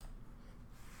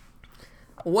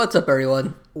What's up,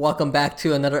 everyone? Welcome back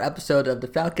to another episode of the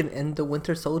Falcon and the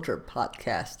Winter Soldier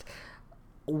podcast.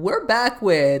 We're back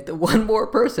with one more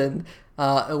person.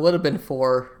 It would have been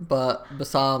four, but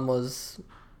Bassam was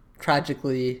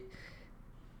tragically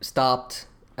stopped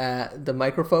at the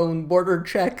microphone border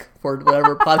check for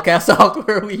whatever podcast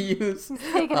software we use.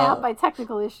 He's taken out by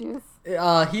technical issues.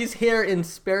 He's here in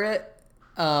spirit.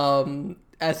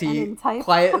 As he type.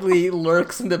 quietly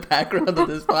lurks in the background of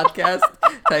this podcast,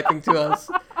 typing to us.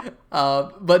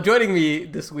 But joining me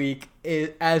this week,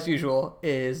 as usual,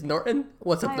 is Norton.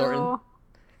 What's up, Hi-o. Norton?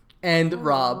 And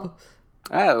Rob.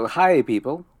 Oh, hi,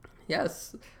 people.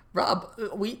 Yes. Rob,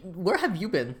 where have you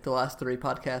been the last three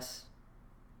podcasts?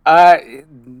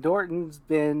 Norton's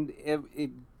been...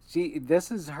 this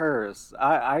is hers.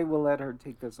 I will let her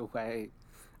take this away.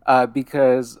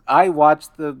 Because I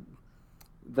watched the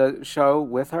show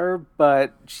with her,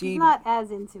 but She's not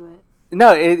as into it.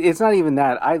 No, it's not even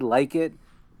that. I like it,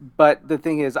 but the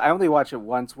thing is, I only watch it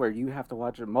once, where you have to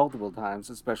watch it multiple times,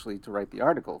 especially to write the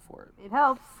article for it. It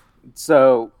helps.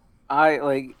 So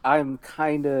I'm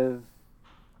kind of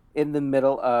in the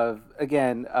middle of,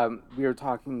 again, we were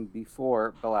talking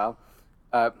before, Bilal,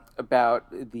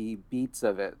 about the beats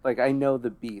of it. Like, I know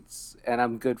the beats, and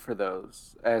I'm good for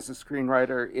those. As a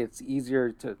screenwriter, it's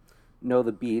easier to know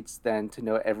the beats than to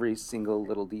know every single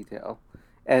little detail.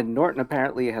 And Norton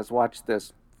apparently has watched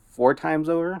this 4 times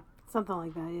over. Something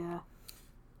like that, yeah.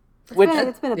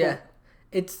 It's been a bit.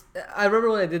 I remember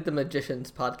when I did the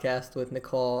Magicians podcast with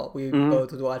Nicole, we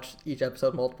both would watch each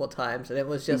episode multiple times, and it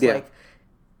was just like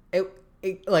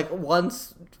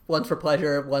once for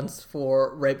pleasure, once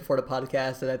for right before the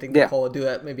podcast, and I think Nicole would do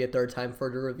that maybe a third time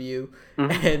for the review,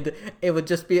 and it would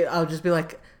just be, I would just be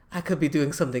like, I could be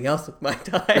doing something else with my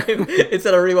time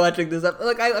instead of rewatching this.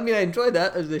 Like, I enjoyed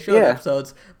that as the show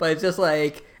episodes, but it's just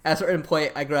like at a certain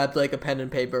point, I grabbed like a pen and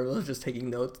paper and was just taking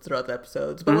notes throughout the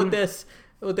episodes. But with this,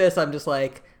 I'm just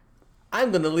like,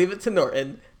 I'm gonna leave it to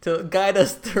Norton to guide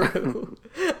us through.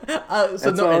 That's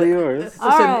Norton, all yours. All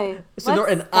right. So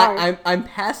Norton, I'm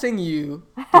passing you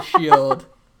the shield.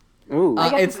 Ooh,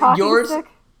 it's yours.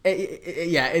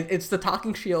 It's the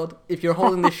talking shield. If you're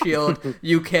holding the shield,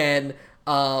 you can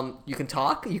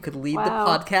talk, you could lead the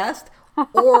podcast,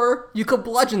 or you could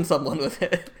bludgeon someone with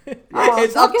it.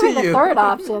 It's up to you. The third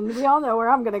option. We all know where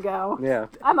I'm going to go. Yeah.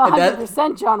 I'm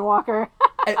 100% John Walker.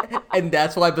 and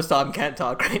that's why Bassam can't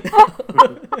talk right now.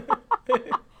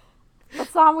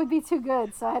 Bassam would be too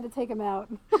good, so I had to take him out.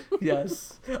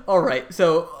 Yes. All right.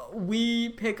 So we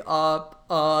pick up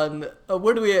on...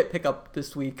 where do we pick up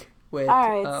this week with all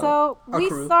right. So we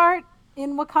crew? start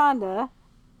in Wakanda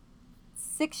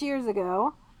 6 years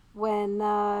ago when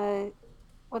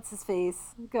what's his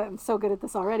face? I'm so good at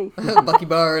this already. Bucky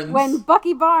Barnes. When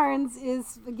Bucky Barnes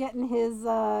is getting his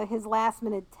last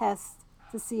minute test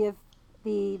to see if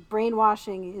the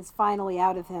brainwashing is finally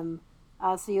out of him.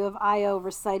 So you have Io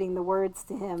reciting the words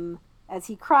to him as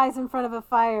he cries in front of a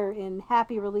fire in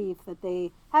happy relief that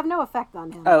they have no effect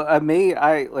on him. May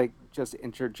I just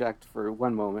interject for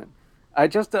one moment?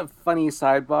 Just a funny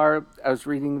sidebar. I was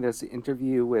reading this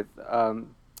interview with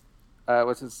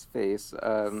what's his face?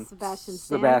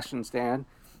 Sebastian Stan.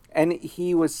 And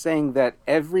he was saying that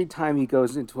every time he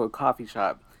goes into a coffee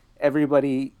shop,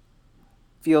 everybody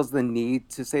feels the need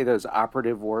to say those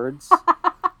operative words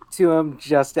to him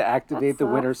just to activate the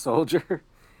Winter Soldier.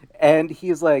 And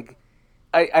he's like,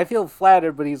 I feel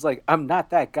flattered, but he's like, I'm not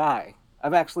that guy.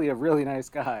 I'm actually a really nice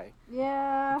guy.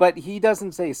 Yeah. But he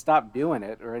doesn't say stop doing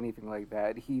it or anything like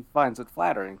that. He finds it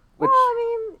flattering. Which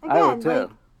again, I would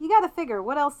too. You got to figure,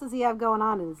 what else does he have going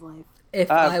on in his life?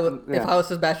 If I was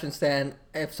Sebastian Stan,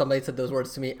 if somebody said those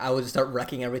words to me, I would just start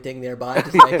wrecking everything nearby,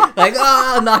 just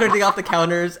knock everything off the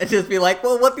counters, and just be like,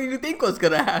 "Well, what do you think was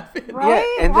gonna happen?" Right?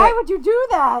 Yeah, Why would you do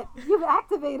that? You've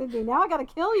activated me. Now I gotta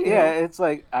kill you. Yeah, it's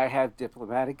like I have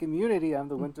diplomatic immunity. I'm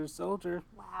the Winter Soldier.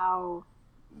 Wow.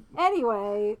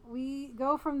 Anyway, we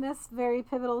go from this very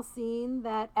pivotal scene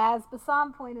that, as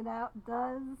Bassam pointed out,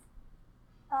 does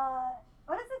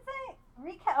what does it say?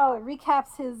 It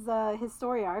recaps his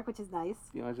story arc, which is nice.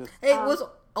 It was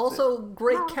also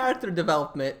great character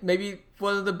development. Maybe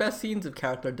one of the best scenes of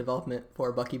character development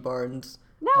for Bucky Barnes.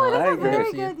 No, it is a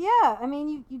very good. Yeah, I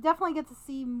mean, you definitely get to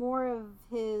see more of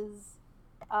his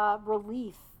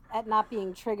relief at not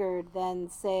being triggered than,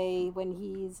 say, when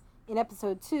he's in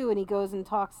episode 2 and he goes and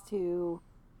talks to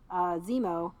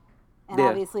Zemo, and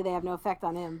obviously they have no effect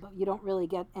on him, but you don't really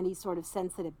get any sort of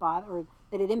sense that it or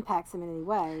that it impacts him in any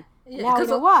way. Yeah, now we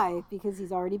know why, because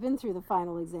he's already been through the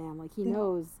final exam. Like, he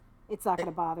knows it's not going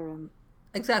to bother him.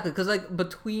 Exactly, because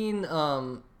between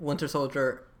Winter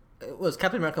Soldier, it was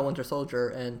Captain America, Winter Soldier,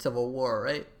 and Civil War,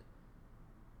 right?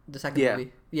 the second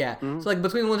movie. Yeah. So like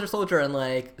between Winter Soldier and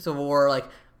like Civil War, like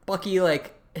Bucky,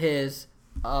 like his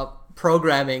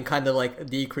programming kind of like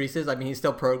decreases. I mean, he's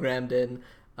still programmed in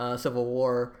Civil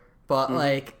War, but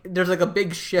like there's like a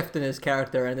big shift in his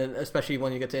character, and then especially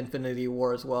when you get to Infinity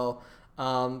War as well.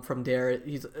 From there,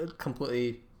 he's a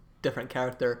completely different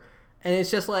character, and it's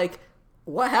just like,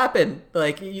 what happened?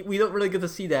 Like we don't really get to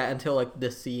see that until like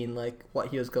this scene, like what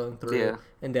he was going through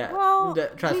and that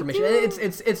transformation. And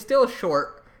it's still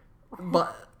short,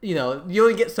 but you know you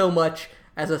only get so much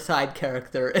as a side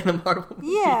character in a Marvel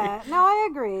movie. Yeah, no, I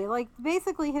agree. Like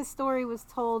basically, his story was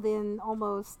told in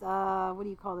almost what do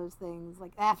you call those things?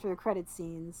 Like after the credit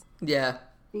scenes. Yeah.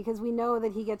 Because we know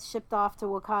that he gets shipped off to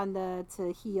Wakanda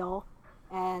to heal.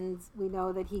 And we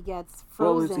know that he gets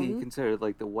frozen. What was he considered,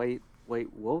 like the White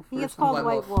Wolf? He gets called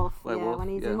White Wolf. White Wolf. When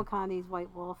he's in Wakanda, he's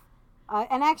White Wolf.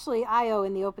 And actually, Io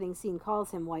in the opening scene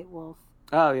calls him White Wolf.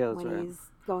 Oh yeah, that's when right. When he's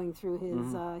going through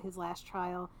his last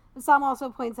trial. But Sam also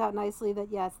points out nicely that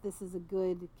yes, this is a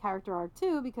good character arc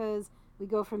too, because we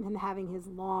go from him having his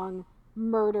long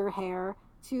murder hair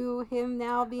to him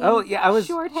now being I was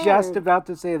short-haired. Just about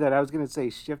to say that. I was going to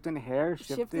say shift in hair,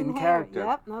 shift in character.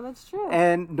 Yep, no, that's true.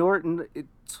 And Norton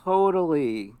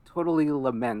totally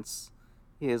laments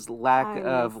his lack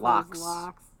of locks.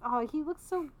 Oh, he looks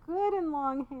so good in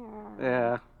long hair.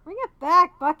 Yeah. Bring it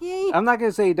back, Bucky. I'm not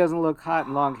going to say he doesn't look hot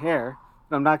in long hair,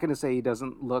 but I'm not going to say he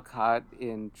doesn't look hot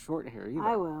in short hair either.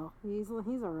 I will. He's all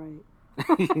right.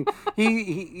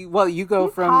 Well, you go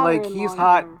he's from like he's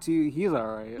hot hair. To he's all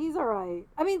right. He's all right.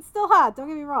 I mean, still hot. Don't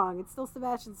get me wrong. It's still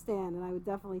Sebastian Stan, and I would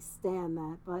definitely stan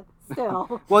that. But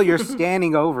still. Well, you're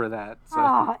standing over that.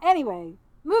 So. Anyway,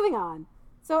 moving on.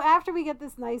 So after we get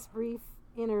this nice brief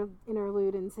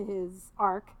interlude into his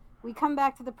arc, we come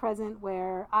back to the present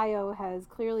where Io has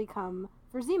clearly come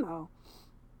for Zemo.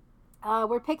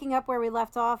 We're picking up where we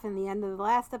left off in the end of the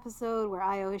last episode, where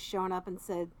Io has shown up and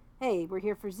said, hey, we're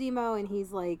here for Zemo, and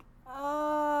he's like,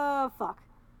 fuck.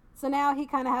 So now he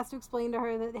kind of has to explain to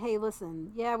her that, hey,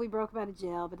 listen, yeah, we broke him out of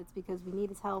jail, but it's because we need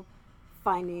his help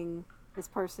finding this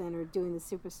person or doing the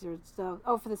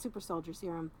for the super soldier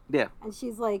serum. Yeah. And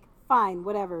she's like, fine,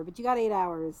 whatever, but you got 8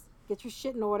 hours. Get your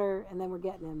shit in order, and then we're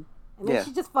getting him. And then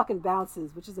she just fucking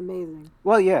bounces, which is amazing.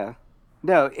 Well, yeah.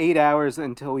 No, 8 hours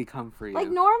until we come for you. Like,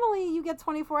 normally you get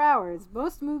 24 hours.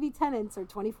 Most movie tenants are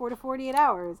 24 to 48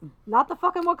 hours. Not the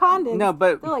fucking Wakandans. No,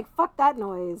 but... They're like, fuck that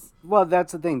noise. Well,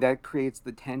 that's the thing. That creates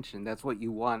the tension. That's what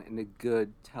you want in a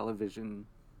good television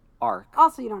arc.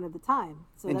 Also, you don't have the time.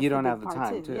 So and that's you don't have the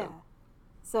time, too. Yeah.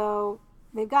 So,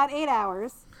 they've got 8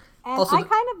 hours. And also, I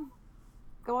kind of...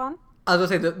 Go on. I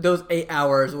was going to say, those 8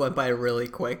 hours went by really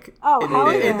quick. Oh,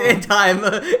 in time,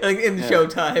 like in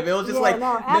showtime. It was just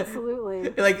no, absolutely.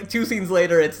 Like 2 scenes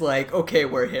later, it's like, okay,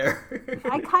 we're here.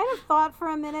 I kind of thought for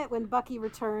a minute when Bucky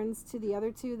returns to the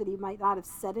other two that he might not have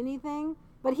said anything,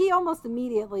 but he almost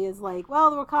immediately is like, well,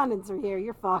 the Wakandans are here,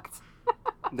 you're fucked.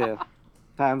 Yeah.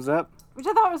 Time's up. Which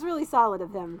I thought was really solid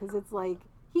of him, because it's like,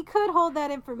 he could hold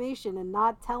that information and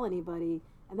not tell anybody,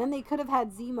 and then they could have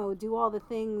had Zemo do all the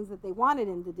things that they wanted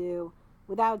him to do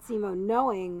without Zemo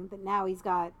knowing that now he's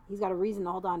got a reason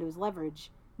to hold on to his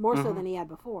leverage more so than he had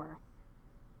before.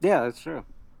 Yeah, that's true.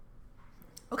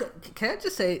 Okay, can I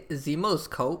just say Zemo's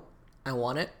coat? I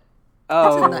want it.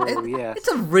 Oh, yeah. It's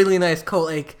a really nice coat.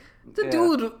 Like the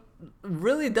dude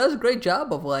really does a great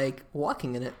job of like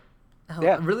walking in it.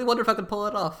 I really wonder if I could pull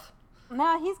it off.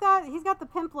 No, he's got the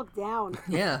pimp look down.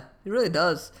 Yeah, he really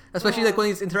does. Especially like when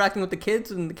he's interacting with the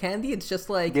kids and the candy. It's just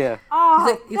like Such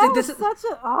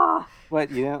a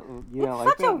What you don't like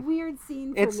such that? a weird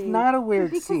scene. For it's me. not a weird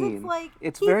because scene. It's like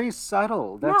it's very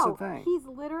subtle. That's the thing. He's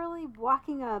literally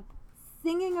walking up,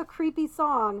 singing a creepy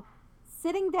song,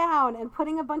 sitting down, and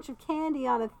putting a bunch of candy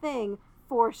on a thing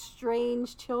for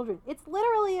strange children. It's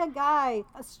literally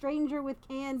a stranger with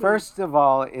candy. First of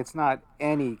all, it's not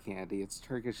any candy. It's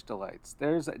Turkish Delights.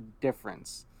 There's a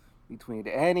difference between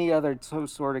any other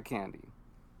sort of candy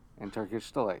and Turkish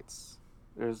Delights.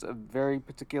 There's a very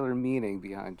particular meaning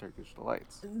behind Turkish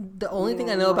Delights. The only thing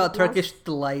I know about Turkish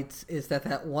Delights is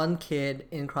that one kid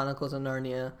in Chronicles of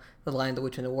Narnia, The Lion, the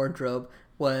Witch, and the Wardrobe,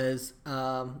 was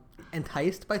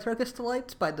enticed by Turkish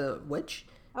Delights by the witch.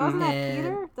 Oh, isn't that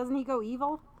Peter? Doesn't he go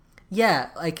evil? Yeah,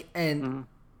 I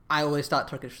always thought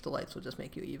Turkish Delights would just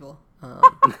make you evil.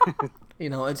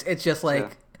 It's just like...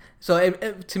 Yeah. So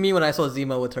to me, when I saw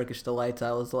Zemo with Turkish Delights,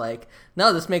 I was like,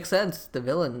 no, this makes sense. The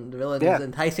villain is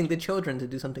enticing the children to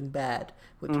do something bad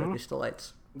with Turkish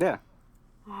Delights. Yeah.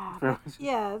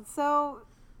 Yeah, so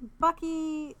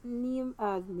Bucky,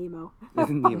 Nemo, Nemo,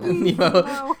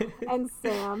 and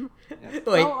Sam Wait,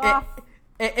 go off.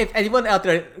 if anyone out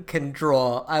there can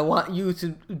draw, I want you to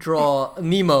draw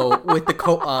Nemo with the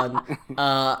coat on,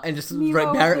 and just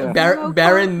write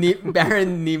Baron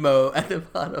Nemo at the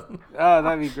bottom. Oh,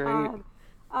 that'd be great.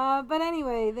 But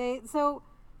anyway, so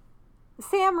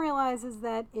Sam realizes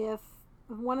that if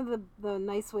one of the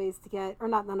nice ways to get, or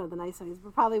not none of the nice ways,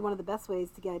 but probably one of the best ways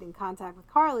to get in contact with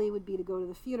Carly would be to go to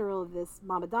the funeral of this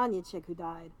Mama Danya chick who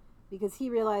died, because he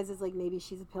realizes like maybe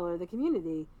she's a pillar of the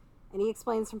community. And he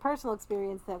explains from personal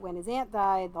experience that when his aunt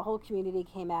died, the whole community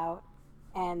came out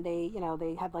and they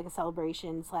had like a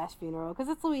celebration / funeral, because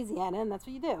it's Louisiana and that's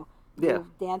what you do. You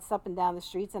dance up and down the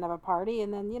streets and have a party,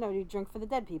 and then, you drink for the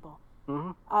dead people.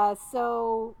 Mm-hmm.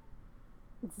 So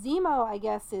Zemo, I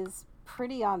guess, is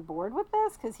pretty on board with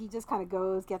this, because he just kind of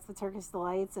goes, gets the Turkish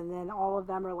delights, and then all of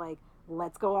them are like,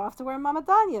 let's go off to where Mama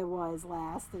Danya was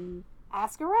last and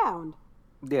ask around.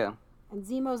 Yeah. And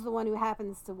Zemo's the one who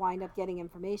happens to wind up getting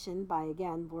information by,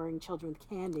 again, luring children with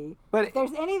candy. But if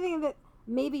there's anything that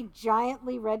maybe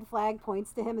giantly red flag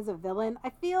points to him as a villain, I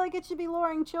feel like it should be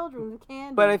luring children with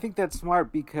candy. But I think that's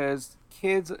smart, because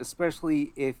kids,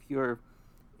 especially if you're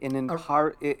in an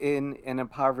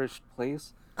impoverished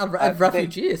place, a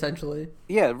refugee, essentially.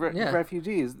 Yeah,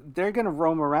 refugees. They're going to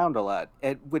roam around a lot,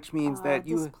 which means that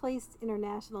displaced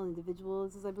international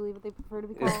individuals is, I believe, what they prefer to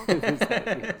be called.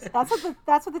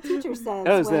 That's what the teacher says.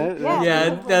 Oh, is that?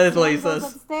 Yeah, that is what he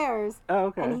says. Upstairs. Oh,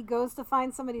 okay. And he goes to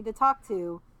find somebody to talk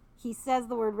to. He says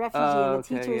the word refugee, and the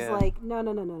teacher's like, no,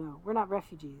 we're not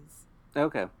refugees.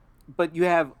 Okay, but you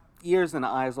have ears and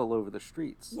eyes all over the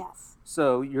streets. Yes.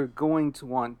 So you're going to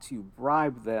want to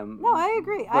bribe them. No, I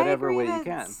agree. Whatever way that you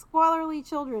can. Squalorly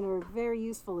children are very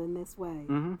useful in this way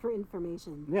for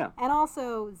information. Yeah. And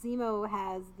also, Zemo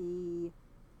has the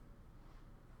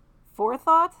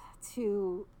forethought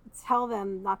to tell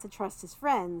them not to trust his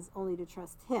friends, only to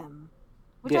trust him.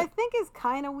 Which I think is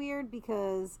kind of weird,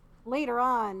 because later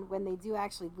on, when they do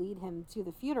actually lead him to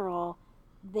the funeral,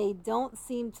 they don't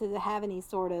seem to have any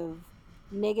sort of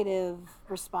negative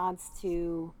response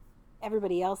to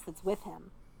everybody else that's with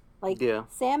him. Like,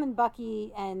 Sam and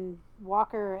Bucky and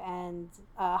Walker and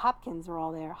Hoskins are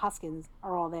all there.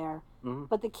 Mm-hmm.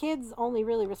 But the kids only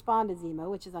really respond to Zemo,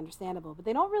 which is understandable. But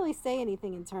they don't really say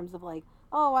anything in terms of like,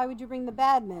 oh, why would you bring the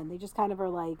bad men? They just kind of are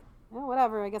like, oh,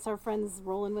 whatever, I guess our friend's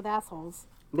rolling with assholes.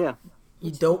 Yeah.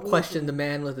 You don't question the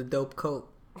man with the dope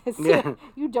coat.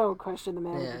 You don't question the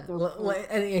man with the dope coat.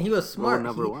 And he was smart.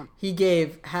 Number one. He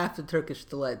gave half the Turkish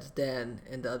delights then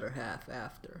and the other half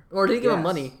after. Or did he give him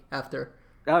money after?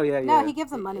 Oh, yeah. No, he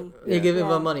gives him money. He gave him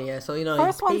money, So,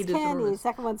 first one's candy,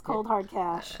 second one's cold hard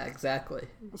cash. Exactly.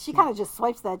 She kind of just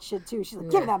swipes that shit, too. She's like,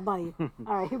 give me that money.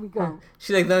 All right, here we go.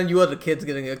 She's like, none of you other kids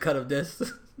getting a cut of this.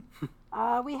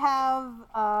 We have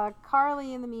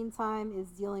Carly, in the meantime, is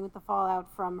dealing with the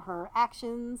fallout from her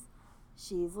actions.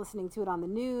 She's listening to it on the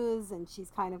news, and she's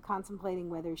kind of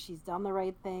contemplating whether she's done the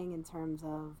right thing in terms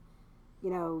of,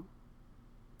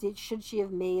 should she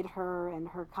have made her and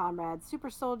her comrades super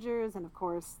soldiers? And of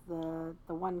course, the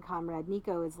one comrade,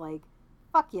 Nico, is like,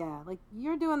 fuck yeah, like,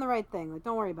 you're doing the right thing. Like,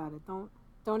 don't worry about it.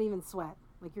 Don't even sweat.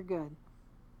 Like, you're good.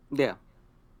 Yeah.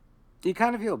 You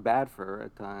kind of feel bad for her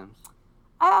at times.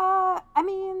 I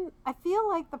mean, I feel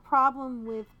like the problem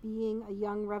with being a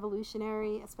young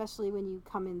revolutionary, especially when you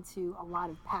come into a lot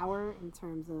of power in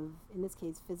terms of, in this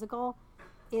case, physical,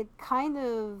 it kind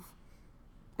of...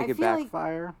 I feel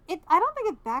backfire? I don't think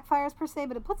it backfires per se,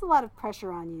 but it puts a lot of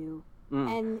pressure on you.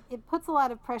 And it puts a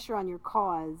lot of pressure on your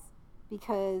cause,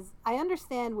 because I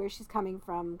understand where she's coming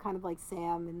from, kind of like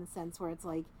Sam, in the sense where it's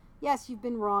like, yes, you've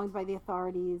been wronged by the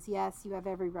authorities. Yes, you have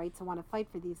every right to want to fight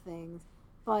for these things.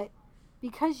 But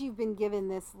because you've been given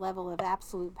this level of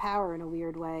absolute power in a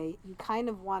weird way, you kind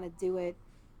of want to do it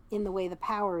in the way the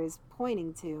power is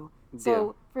pointing to.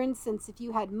 So, for instance, if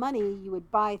you had money, you would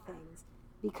buy things.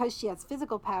 Because she has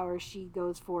physical power, she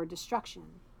goes for destruction.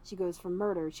 She goes for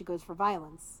murder. She goes for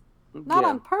violence. Not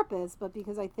on purpose, but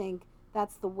because I think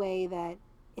that's the way that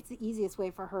it's the easiest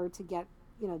way for her to get,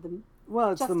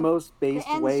 Well, it's the most base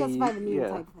way. Justify the means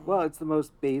type thing. Well, it's the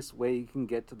most base way you can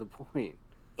get to the point.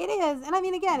 It is. And I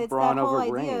mean, again, it's that whole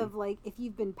idea of, like, if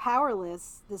you've been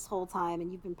powerless this whole time,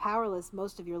 and you've been powerless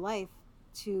most of your life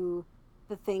to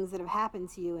the things that have happened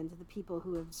to you and to the people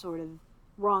who have sort of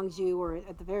wronged you, or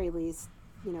at the very least,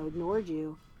 ignored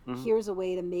you, here's a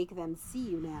way to make them see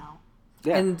you now.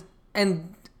 Yeah.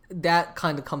 And that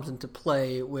kind of comes into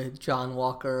play with John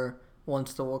Walker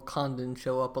once the Wakandans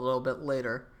show up a little bit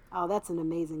later. Oh, that's an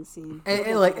amazing scene. And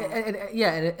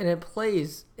it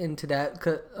plays into that.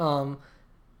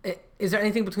 Is there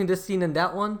anything between this scene and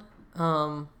that one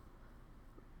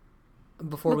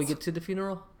before we get to the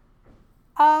funeral?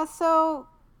 So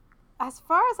as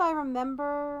far as I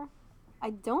remember,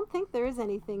 I don't think there is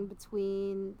anything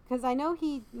between, because I know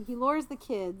he lures the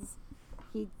kids,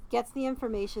 he gets the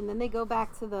information, then they go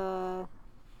back to the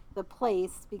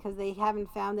place because they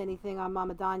haven't found anything on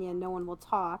Mama Danya and no one will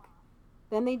talk.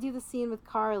 Then they do the scene with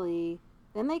Carly.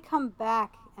 Then they come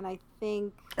back, and I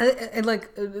think... And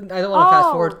like, I don't want to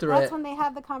fast forward through that's when they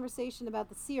have the conversation about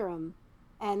the serum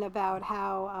and about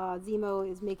how Zemo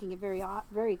is making it very,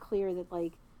 very clear that,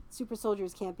 like, super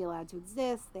soldiers can't be allowed to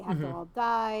exist. They have to all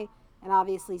die. And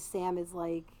obviously Sam is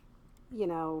like, you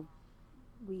know,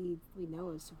 we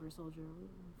know a super soldier.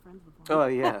 We're friends with one. Oh,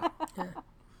 yeah.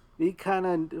 We kind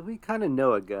of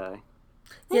know a guy.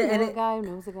 A guy who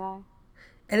knows a guy.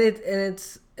 And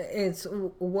it's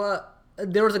what...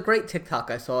 There was a great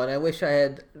TikTok I saw, and I wish I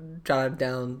had jotted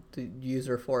down the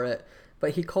user for it.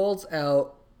 But he calls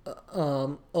out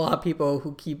a lot of people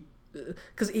who keep...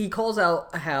 Because he calls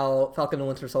out how Falcon and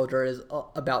Winter Soldier is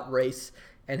about race,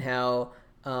 and how...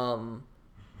 and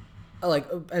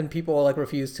people like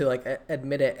refuse to like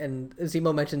admit it. And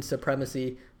Zemo mentions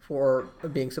supremacy for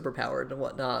being superpowered and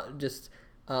whatnot. Just...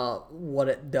 what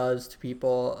it does to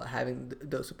people having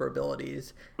those super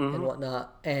abilities and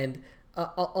whatnot. And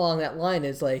along that line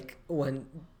is like when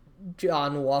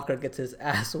John Walker gets his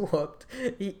ass whooped,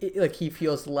 he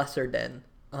feels lesser than.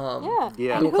 And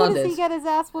who does he get his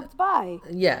ass whooped by?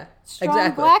 Yeah, strong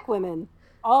exactly. Black women.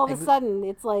 All of a sudden,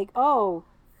 it's like,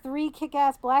 3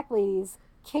 kick-ass black ladies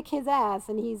kick his ass,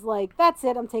 and he's like, "That's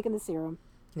it. I'm taking the serum."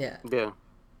 Yeah.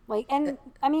 Like, and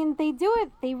I mean,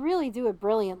 they really do it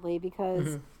brilliantly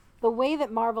because the way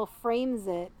that Marvel frames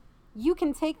it, you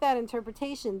can take that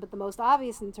interpretation, but the most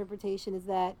obvious interpretation is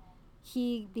that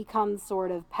he becomes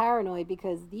sort of paranoid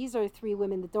because these are 3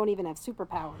 women that don't even have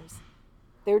superpowers.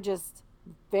 They're just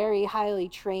very highly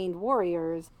trained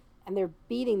warriors, and they're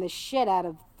beating the shit out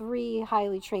of 3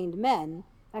 highly trained men.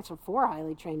 Actually, 4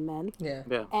 highly trained men.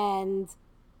 Yeah. And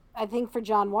I think for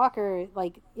John Walker,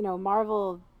 like, you know,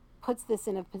 Marvel puts this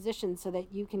in a position so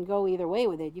that you can go either way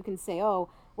with it. You can say,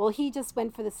 well, he just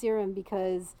went for the serum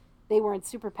because they weren't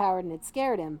superpowered and it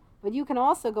scared him. But you can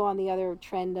also go on the other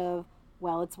trend of,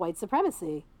 well, it's white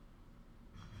supremacy.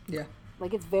 Yeah.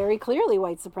 Like, it's very clearly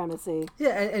white supremacy. Yeah,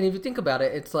 and if you think about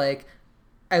it, it's like,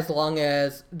 as long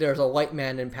as there's a white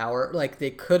man in power, like,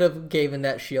 they could have given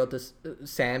that shield to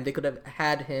Sam. They could have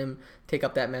had him take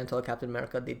up that mantle of Captain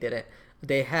America. They didn't.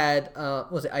 They had,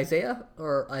 was it Isaiah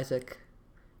or Isaac?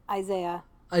 Isaiah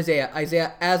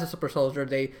as a super soldier.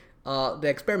 They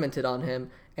experimented on him,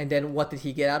 and then what did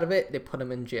he get out of it? They put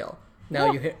him in jail.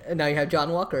 Now you have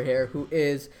John Walker here, who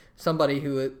is somebody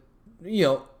who, you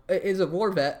know, is a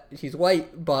war vet. He's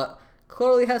white, but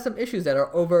clearly has some issues that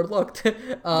are overlooked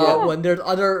when there's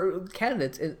other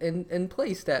candidates in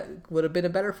place that would have been a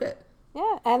better fit.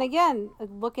 Yeah, and again,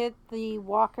 look at the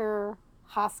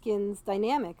Walker-Hoskins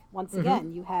dynamic. Once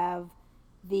again, you have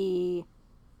the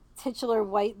titular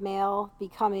white male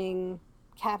becoming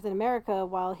Captain America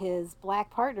while his black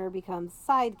partner becomes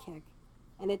sidekick.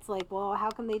 And it's like, well,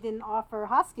 how come they didn't offer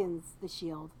Hoskins the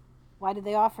shield? Why did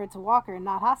they offer it to Walker and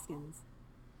not Hoskins?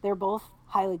 They're both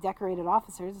highly decorated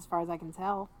officers, as far as I can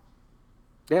tell.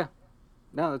 Yeah.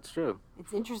 No, that's true.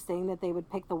 It's interesting that they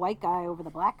would pick the white guy over the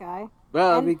black guy.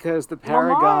 Well, because the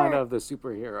paragon of the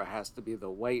superhero has to be the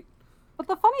white. But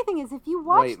the funny thing is, if you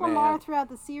watch Lamar throughout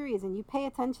the series and you pay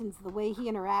attention to the way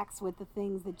he interacts with the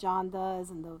things that John does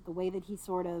and the way that he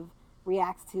sort of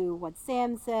reacts to what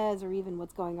Sam says or even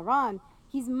what's going on,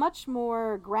 he's much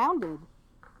more grounded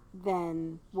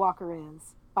than Walker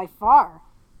is, by far.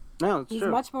 No, it's He's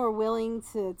true. much more willing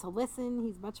to listen.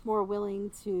 He's much more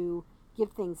willing to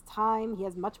give things time. He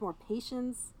has much more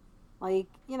patience. Like,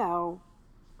 you know,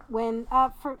 when,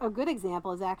 for a good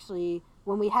example is actually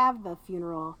when we have the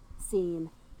funeral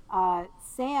scene,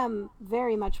 Sam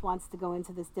very much wants to go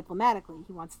into this diplomatically.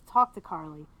 He wants to talk to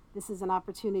Carly. This is an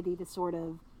opportunity to sort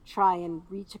of try and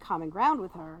reach a common ground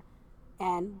with her.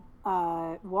 And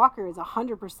Walker is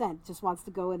 100% just wants to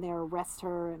go in there, arrest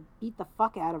her, and beat the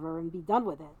fuck out of her and be done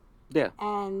with it. Yeah.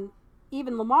 And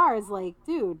even Lamar is like,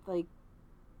 dude, like,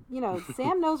 you know,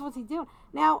 Sam knows what he's doing.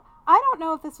 Now, I don't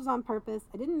know if this was on purpose.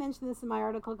 I didn't mention this in my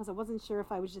article because I wasn't sure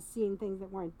if I was just seeing things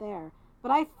that weren't there.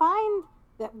 But I find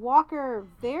that Walker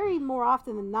very more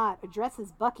often than not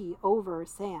addresses Bucky over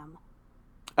Sam.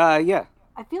 Yeah.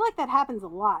 I feel like that happens a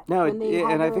lot. No,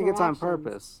 and I think it's on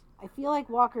purpose. I feel like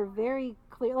Walker very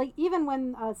clear, like even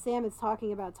when Sam is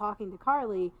talking about talking to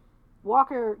Carly,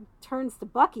 Walker turns to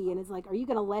Bucky and is like, "Are you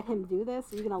going to let him do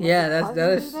this? Are you going to let his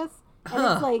partner do this?" And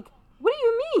it's like, "What do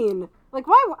you mean? Like,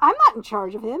 why? I'm not in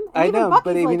charge of him. And I even know, Bucky's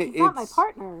but I mean, he's not my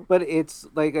partner. But it's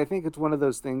like, I think it's one of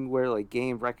those things where like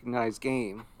game recognize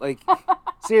game. Like,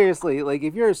 seriously, like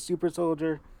if you're a super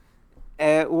soldier,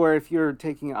 or if you're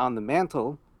taking on the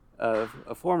mantle of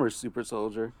a former super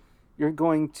soldier, you're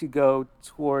going to go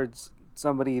towards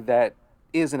somebody that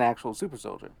is an actual super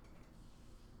soldier.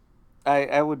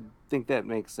 I would think that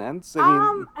makes sense.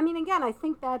 I mean, again, I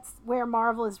think that's where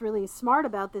Marvel is really smart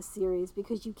about this series,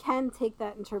 because you can take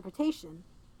that interpretation.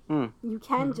 You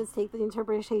can just take the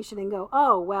interpretation and go,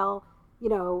 oh, well, you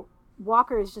know,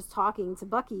 Walker is just talking to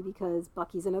Bucky because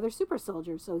Bucky's another super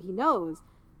soldier, so he knows.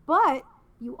 But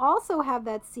you also have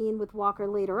that scene with Walker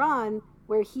later on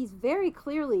where he's very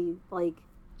clearly, like,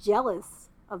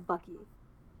 jealous of Bucky.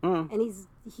 And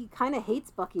he kind of hates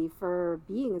Bucky for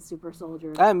being a super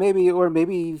soldier. Maybe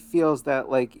he feels that,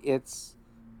 like, it's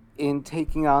in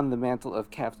taking on the mantle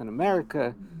of Captain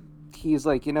America, he's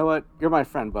like, you know what, you're my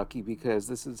friend, Bucky, because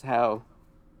this is how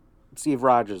Steve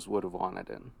Rogers would have wanted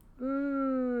it. I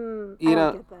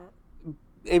don't get that.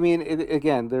 I mean,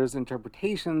 again, there's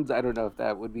interpretations. I don't know if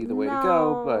that would be the way to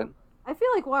go, but I feel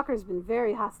like Walker's been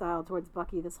very hostile towards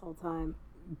Bucky this whole time.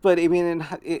 But I mean,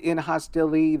 in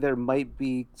hostility, there might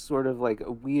be sort of like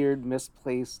a weird,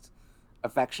 misplaced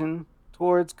affection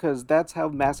towards, because that's how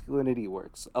masculinity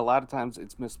works. A lot of times,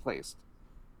 it's misplaced.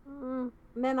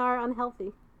 Men are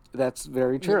unhealthy. That's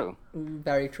very true.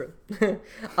 Very true.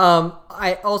 I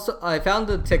found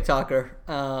a TikToker,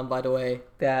 by the way,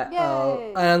 that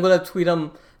and I'm gonna tweet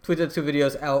the 2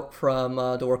 videos out from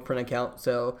the work print account.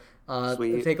 So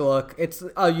take a look. It's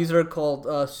a user called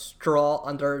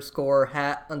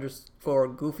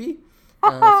straw_hat_goofy.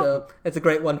 So it's a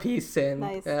great One Piece and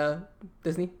nice.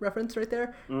 Disney reference right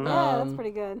there. Yeah, that's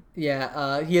pretty good.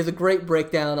 Yeah, he has a great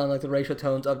breakdown on like the racial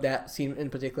tones of that scene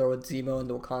in particular with Zemo and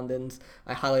the Wakandans.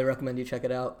 I highly recommend you check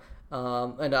it out.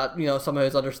 And you know, some of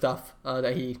his other stuff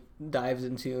that he dives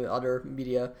into other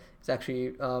media is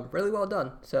actually really well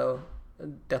done. So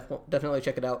definitely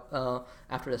check it out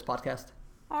after this podcast.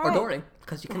 All or right. during,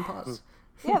 because you can pause.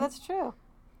 Yeah, that's true.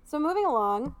 So moving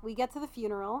along, we get to the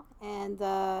funeral, and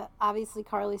obviously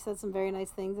Carly says some very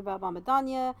nice things about Mama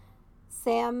Danya.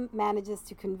 Sam manages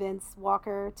to convince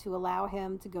Walker to allow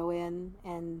him to go in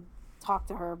and talk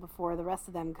to her before the rest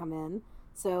of them come in.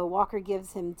 So Walker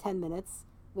gives him 10 minutes,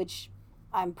 which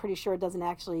I'm pretty sure doesn't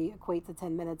actually equate to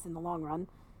 10 minutes in the long run.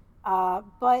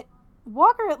 But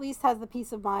Walker at least has the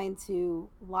peace of mind to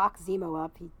lock Zemo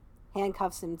up. He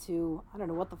handcuffs him to, I don't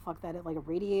know what the fuck that is, like a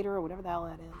radiator or whatever the hell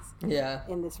that is. Yeah.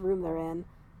 In this room they're in.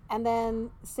 And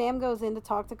then Sam goes in to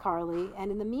talk to Carly,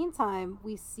 and in the meantime,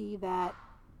 we see that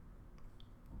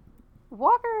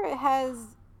Walker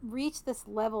has reached this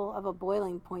level of a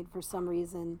boiling point for some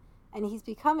reason, and he's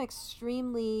become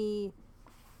extremely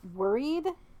worried,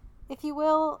 if you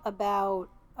will, about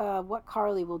what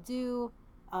Carly will do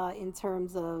in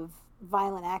terms of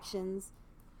violent actions.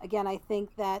 Again, I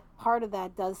think that part of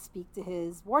that does speak to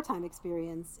his wartime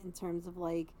experience in terms of,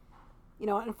 like, you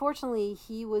know, unfortunately,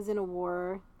 he was in a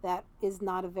war that is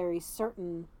not a very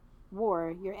certain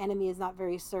war. Your enemy is not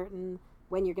very certain.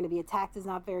 When you're going to be attacked is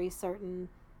not very certain.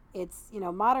 It's, you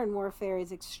know, modern warfare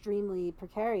is extremely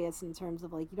precarious in terms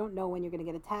of, like, you don't know when you're going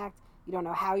to get attacked. You don't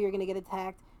know how you're going to get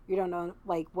attacked. You don't know,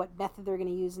 like, what method they're going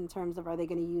to use in terms of, are they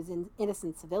going to use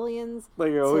innocent civilians?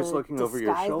 But you're always looking over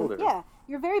your shoulder. Yeah,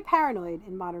 you're very paranoid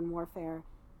in modern warfare.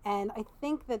 And I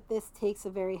think that this takes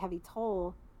a very heavy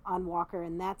toll on Walker,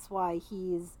 and that's why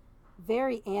he's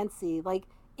very antsy. Like,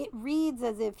 it reads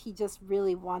as if he just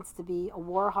really wants to be a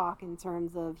war hawk in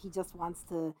terms of he just wants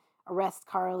to arrest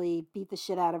Carly, beat the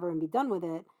shit out of her, and be done with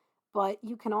it. But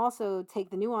you can also take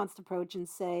the nuanced approach and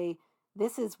say,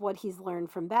 this is what he's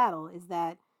learned from battle, is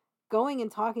that going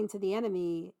and talking to the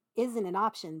enemy isn't an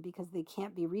option because they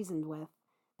can't be reasoned with.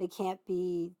 They can't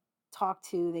be talked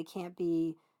to. They can't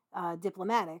be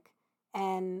diplomatic.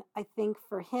 And I think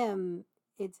for him,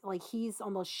 it's like he's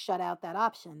almost shut out that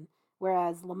option.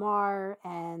 Whereas Lamar,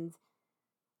 I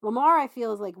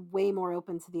feel, is like way more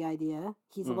open to the idea.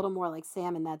 He's a little more like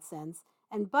Sam in that sense.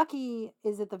 And Bucky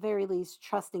is at the very least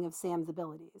trusting of Sam's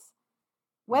abilities.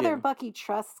 Whether Bucky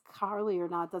trusts Carly or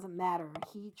not doesn't matter.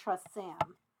 He trusts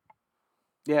Sam.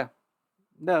 Yeah.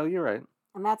 No, you're right.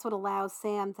 And that's what allows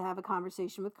Sam to have a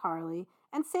conversation with Carly.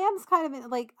 And Sam's kind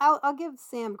of, like, I'll give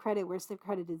Sam credit where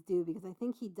credit is due, because I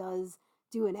think he does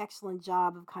do an excellent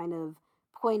job of kind of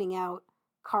pointing out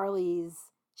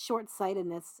Carly's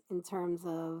short-sightedness in terms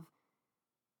of,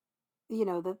 you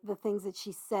know, the things that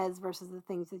she says versus the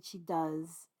things that she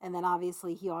does. And then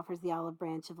obviously he offers the olive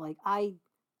branch of, like, I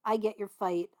get your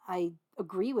fight, I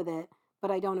agree with it, but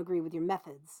I don't agree with your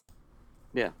methods.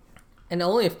 Yeah. And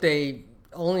only if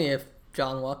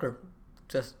John Walker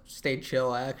just stayed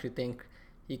chill, I actually think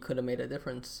he could have made a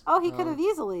difference. Oh, he could have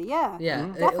easily, yeah. Yeah,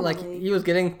 definitely. Like he was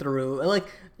getting through, and like,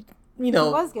 you know,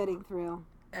 he was getting through.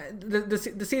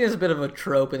 The scene is a bit of a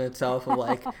trope in itself of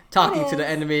like talking to the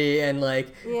enemy and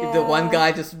like the one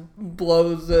guy just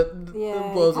blows it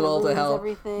all to hell.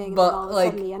 Everything, but and all of a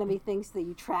sudden the enemy thinks that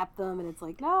you trapped them, and it's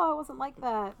like, no, it wasn't like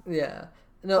that. Yeah,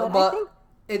 no, but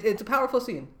it's a powerful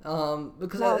scene.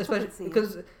 Because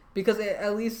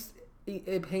at least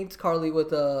it paints Carly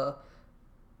with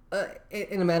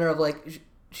in a manner of like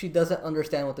she doesn't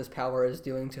understand what this power is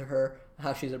doing to her,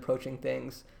 how she's approaching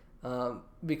things,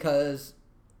 because.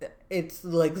 It's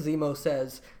like Zemo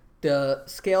says, the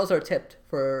scales are tipped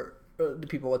for the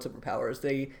people with superpowers.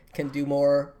 They can do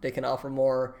more, they can offer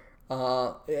more,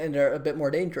 and they're a bit more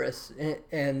dangerous.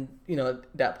 And you know,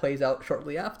 that plays out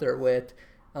shortly after with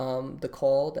the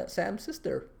call that Sam's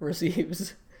sister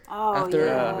receives. Oh,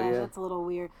 that's a little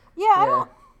weird. Yeah,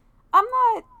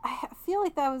 I feel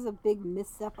like that was a big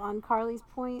misstep on Carly's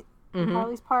part,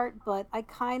 but I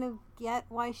kind of get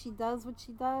why she does what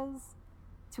she does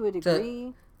to a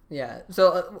degree.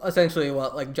 So essentially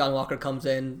like John Walker comes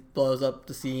in, blows up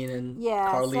the scene, and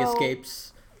Carly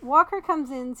escapes. Walker comes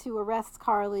in to arrest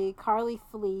Carly. Carly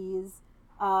flees.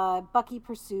 Bucky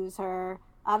pursues her.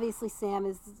 Obviously Sam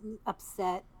is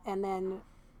upset, and then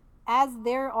as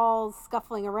they're all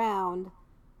scuffling around,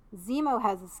 Zemo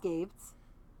has escaped.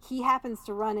 He happens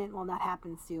to run in, well, not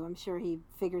happens to, I'm sure he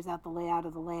figures out the layout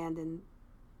of the land and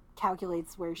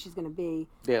calculates where she's going to be.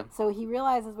 Yeah. So he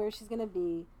realizes where she's going to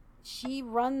be. She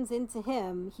runs into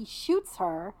him, he shoots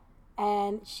her,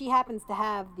 and she happens to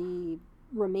have the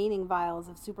remaining vials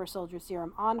of super soldier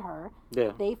serum on her.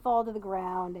 Yeah. They fall to the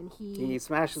ground, and he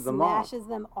smashes them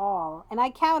all. And I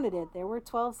counted it. There were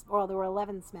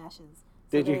 11 smashes.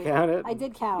 Did you count it? I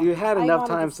did count. You had enough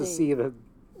times to see the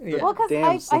well,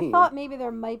 because I thought maybe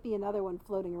there might be another one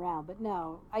floating around, but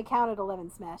no, I counted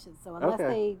 11 smashes. So unless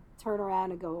they turn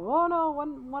around and go, oh no,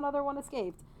 one other one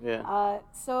escaped. Yeah.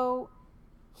 So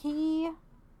he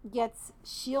gets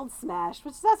shield smashed,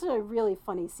 which is actually a really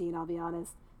funny scene, I'll be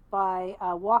honest, by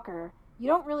Walker. You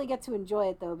don't really get to enjoy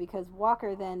it, though, because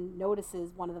Walker then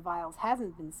notices one of the vials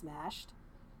hasn't been smashed.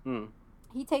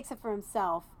 He takes it for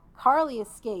himself. Carly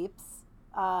escapes,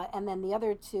 and then the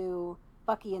other two,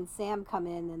 Bucky and Sam, come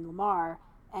in, and Lamar,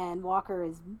 and Walker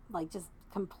is like just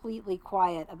completely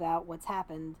quiet about what's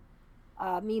happened.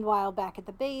 Meanwhile, back at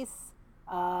the base,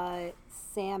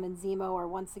 Sam and Zemo are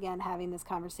once again having this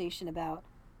conversation about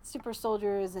super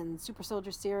soldiers and super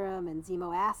soldier serum, and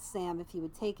Zemo asks Sam if he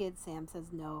would take it. Sam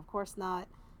says no, of course not,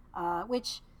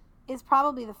 which is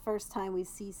probably the first time we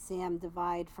see Sam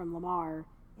divide from Lamar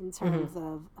in terms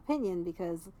of opinion,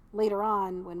 because later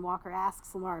on when Walker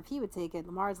asks Lamar if he would take it,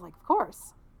 Lamar's like, of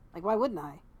course, like, why wouldn't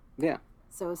I? Yeah.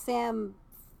 So Sam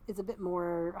is a bit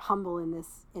more humble in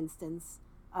this instance.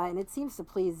 And it seems to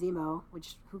please Zemo,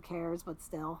 which, who cares, but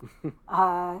still.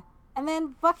 And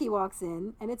then Bucky walks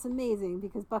in, and it's amazing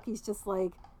because Bucky's just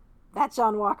like, that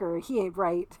John Walker, he ain't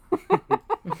right.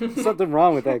 Something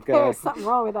wrong with that guy. There's something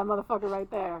wrong with that motherfucker right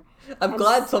there. I'm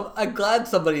glad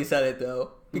somebody said it,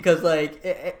 though, because like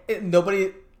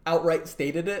nobody outright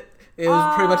stated it. It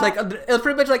was pretty much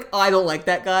like, oh, I don't like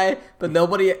that guy, but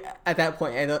nobody at that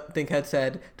point, I don't think, had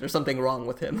said there's something wrong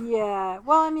with him. Yeah,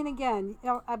 well, I mean, again,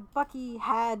 Bucky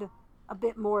had a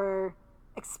bit more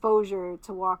exposure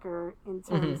to Walker in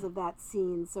terms of that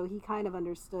scene, so he kind of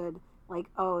understood, like,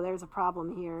 oh, there's a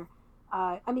problem here.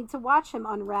 I mean, to watch him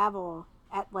unravel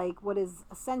at like what is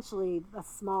essentially a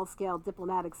small-scale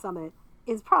diplomatic summit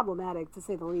is problematic, to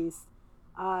say the least.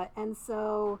 And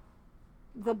so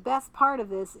the best part of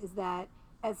this is that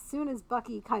as soon as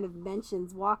Bucky kind of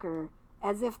mentions Walker,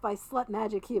 as if by slut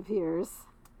magic he appears.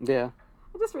 Yeah.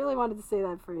 I just really wanted to say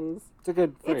that phrase. It's a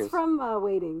good phrase. It's from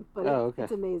Waiting, but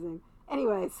it's amazing.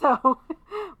 Anyway, so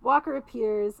Walker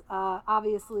appears,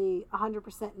 obviously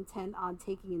 100% intent on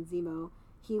taking in Zemo.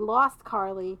 He lost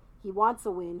Carly. He wants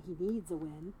a win. He needs a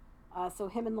win. So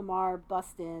him and Lamar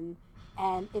bust in.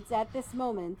 And it's at this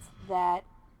moment that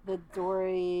the Dora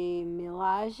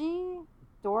Milaje,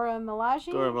 I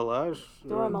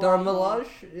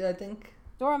think.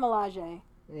 Dora Milaje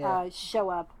show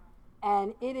up.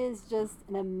 And it is just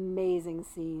an amazing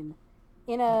scene.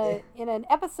 In an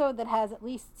episode that has at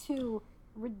least 2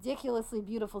 ridiculously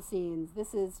beautiful scenes,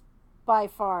 this is by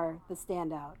far the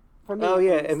standout for me. Oh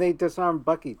yeah, and they disarm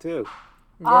Bucky too.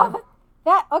 Okay.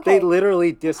 They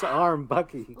literally disarm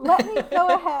Bucky. Let me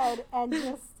go ahead and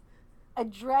just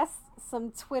address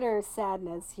some Twitter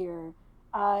sadness here.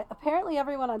 Apparently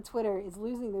everyone on Twitter is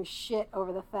losing their shit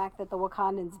over the fact that the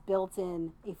Wakandans built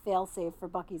in a failsafe for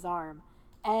Bucky's arm.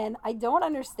 And I don't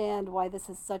understand why this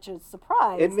is such a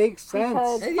surprise. It makes sense.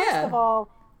 Because, first of all,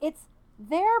 it's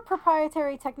their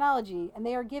proprietary technology, and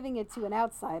they are giving it to an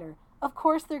outsider. Of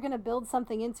course, they're going to build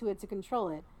something into it to control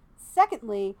it.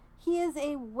 Secondly, he is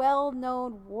a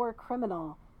well-known war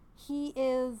criminal. He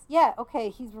is,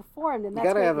 he's reformed, and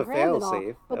that's great for him and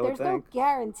all. But there's no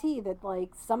guarantee that,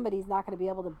 like, somebody's not going to be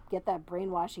able to get that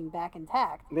brainwashing back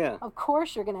intact. Yeah. Of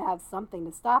course you're going to have something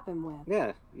to stop him with.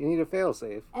 Yeah, you need a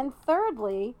fail-safe. And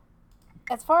thirdly,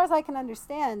 as far as I can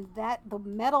understand, that the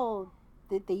metal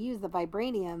that they use, the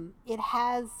vibranium, it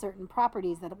has certain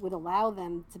properties that would allow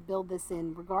them to build this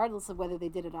in regardless of whether they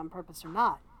did it on purpose or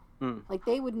not. Like,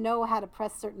 they would know how to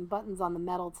press certain buttons on the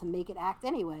metal to make it act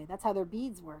anyway. That's how their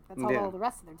beads work. That's how all the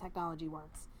rest of their technology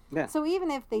works. Yeah. So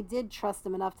even if they did trust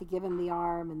him enough to give him the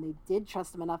arm, and they did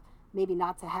trust him enough maybe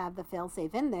not to have the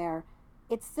failsafe in there,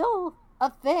 it's still a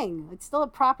thing. It's still a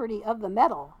property of the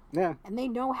metal. Yeah. And they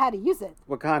know how to use it.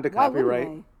 Wakanda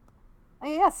copyright.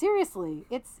 Yeah, seriously.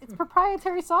 It's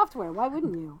proprietary software. Why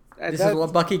wouldn't you? This is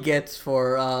what Bucky gets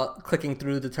for clicking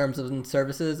through the terms and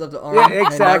services of the arm. Yeah,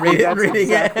 exactly. And reading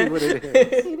exactly it. What it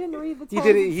is. He didn't read the terms.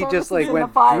 He just like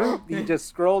went through. He just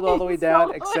scrolled all the way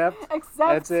down. Accept.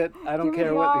 That's it. I don't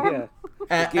care what.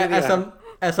 Yeah.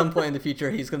 At some point in the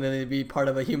future, he's going to be part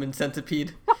of a human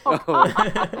centipede.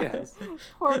 Yes.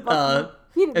 Poor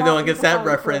Bucky. And no one gets that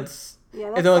reference.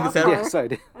 Yeah, that's South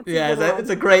Park. Yes, I did. It's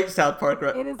a great South Park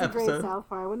episode. It is a great South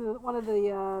Park. One of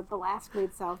the last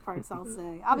great South Parks, I'll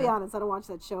say. I'll be honest, I don't watch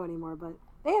that show anymore, but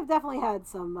they have definitely had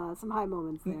some high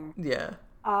moments there. Yeah.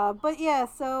 But yeah,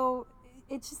 so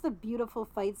it's just a beautiful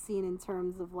fight scene in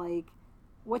terms of like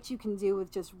what you can do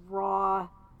with just raw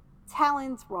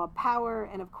talent, raw power,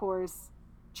 and of course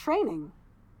training.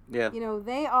 Yeah. You know,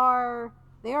 they are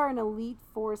an elite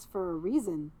force for a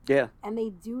reason. Yeah. And they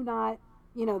do not.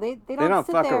 You know, they don't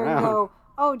sit there and go,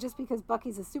 oh, just because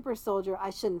Bucky's a super soldier, I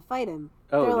shouldn't fight him.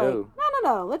 Oh, They're no. like,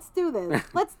 no, let's do this.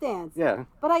 Let's dance. Yeah.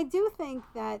 But I do think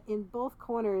that in both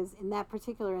corners, in that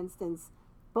particular instance,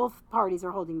 both parties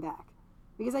are holding back.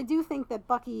 Because I do think that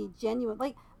Bucky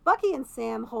and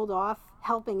Sam hold off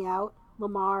helping out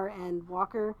Lamar and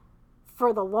Walker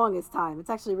for the longest time. It's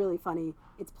actually really funny.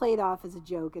 It's played off as a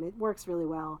joke, and it works really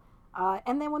well.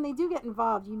 And then when they do get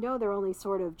involved, you know they're only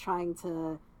sort of trying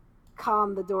to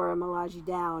calm the Dora Milaje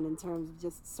down in terms of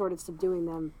just sort of subduing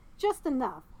them just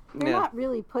enough. They're not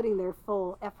really putting their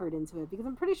full effort into it, because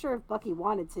I'm pretty sure if Bucky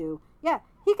wanted to,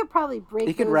 he could probably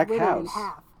break those women in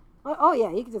half. Oh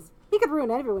yeah, he could ruin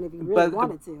everyone if he really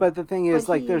wanted to. But the thing is,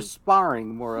 they're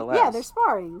sparring more or less. Yeah, they're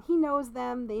sparring. He knows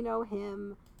them, they know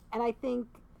him, and I think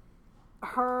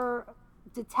her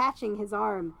detaching his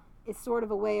arm is sort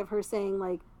of a way of her saying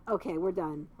like, okay, we're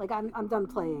done. Like, I'm done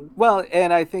playing. Well,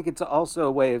 and I think it's also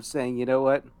a way of saying, you know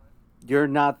what? You're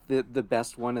not the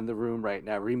best one in the room right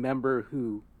now. Remember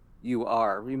who you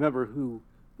are. Remember who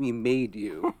we made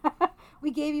you.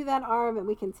 We gave you that arm, and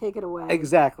we can take it away.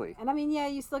 Exactly. And I mean, yeah,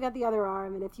 you still got the other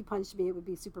arm, and if you punched me, it would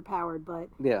be super powered. But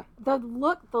yeah, the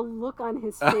look on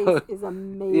his face is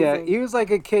amazing. Yeah, he was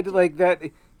like a kid like that.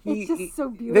 It's just so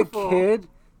beautiful. The kid,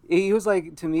 he was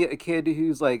like, to me, a kid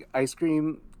who's like ice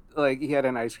cream. Like, he had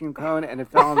an ice cream cone and it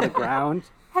fell on the ground.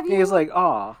 He was like,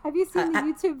 aw. Have you seen the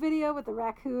YouTube video with the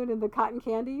raccoon and the cotton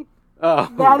candy?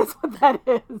 Oh. That is what that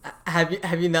is.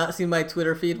 Have you not seen my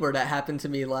Twitter feed where that happened to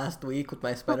me last week with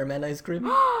my Spider-Man ice cream?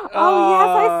 Oh, yes,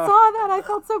 I saw that. I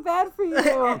felt so bad for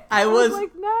you. I was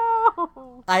like,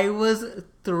 no. I was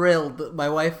thrilled. My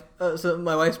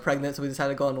wife's pregnant, so we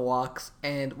decided to go on walks,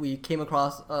 and we came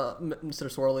across Mr.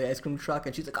 Swirly ice cream truck,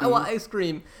 and she's like, I want ice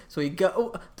cream. So we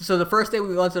go. So the first day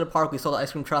we went to the park, we saw the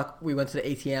ice cream truck. We went to the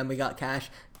ATM, we got cash,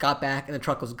 got back, and the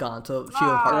truck was gone. So she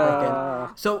was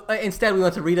heartbroken. So instead, we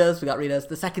went to Rita's. We got Rita's.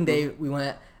 The second day,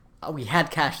 we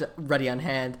had cash ready on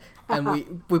hand, and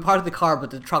we parked the car,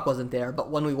 but the truck wasn't there. But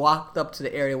when we walked up to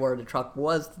the area where the truck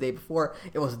was the day before,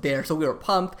 it was there. So we were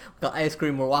pumped. We got ice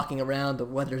cream. We're walking around. The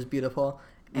weather's beautiful,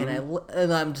 and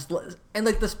I'm just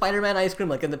like the Spider-Man ice cream,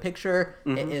 like in the picture,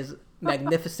 it is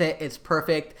magnificent. It's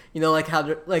perfect. You know, like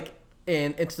how like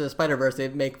in Into the Spider-Verse, they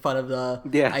make fun of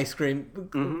the ice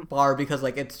cream bar because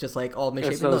like it's just like all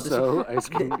misshapen. Ice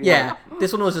cream. Yeah,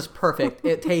 this one was just perfect.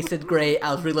 It tasted great.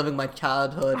 I was reliving my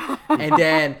childhood, and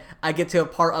then I get to a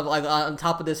part of like on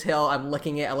top of this hill. I'm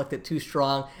licking it. I licked it too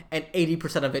strong, and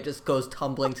 80% of it just goes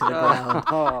tumbling to the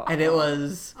ground, and it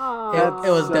was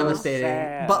devastating.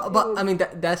 Sad. But I mean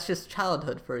that's just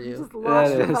childhood for you. Just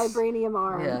lost your vibranium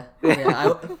arm.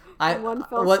 Yeah.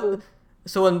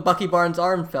 So when Bucky Barnes'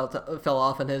 arm fell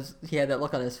off and he had that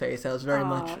look on his face, that was very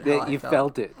much how you I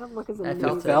felt it. That look is amazing.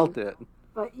 amazing. You felt it.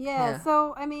 But yeah,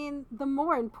 so I mean, the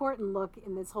more important look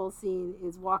in this whole scene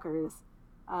is Walker's,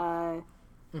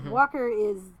 Walker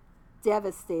is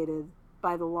devastated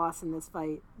by the loss in this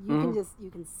fight. You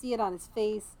can see it on his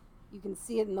face. You can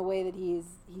see it in the way that he's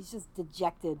just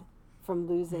dejected from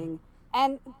losing.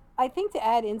 And I think to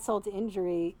add insult to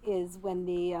injury is when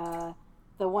the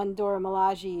one Dora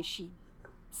Milaje, she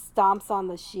stomps on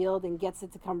the shield and gets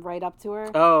it to come right up to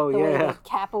her. Oh, the yeah. Way that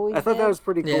Cap always I thought did. that was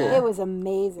pretty cool. Yeah. It was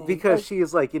amazing. Because she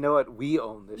is like, you know what, we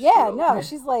own this shield. No,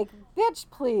 she's like, bitch,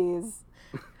 please.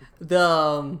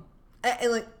 I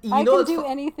can do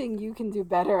anything you can do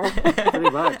better. Pretty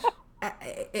much.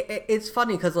 It's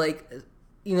funny because, like,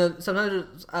 you know,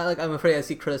 sometimes I'm afraid I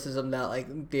see criticism that,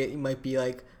 like, they might be,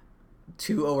 like,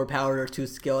 too overpowered or too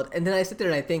skilled. And then I sit there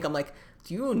and I think, I'm like,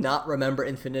 do you not remember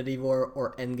Infinity War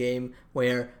or Endgame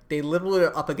where they literally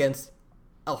are up against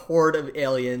a horde of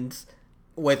aliens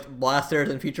with blasters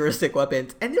and futuristic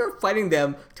weapons, and they're fighting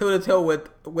them toe-to-toe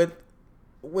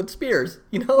with spears,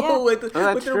 you know, with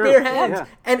their bare hands. Yeah.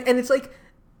 And it's like,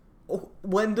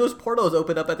 when those portals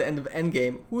open up at the end of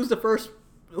Endgame, who are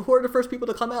the first people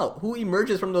to come out? Who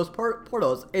emerges from those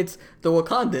portals? It's the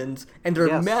Wakandans and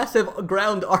their massive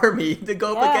ground army to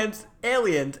go up against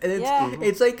aliens. And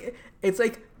it's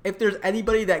like if there's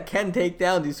anybody that can take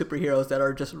down these superheroes that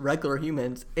are just regular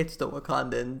humans, it's the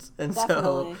Wakandans. And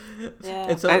Definitely.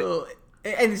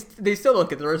 and they still don't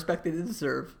get the respect they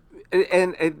deserve.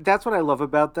 And that's what I love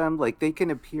about them. Like, they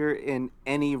can appear in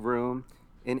any room,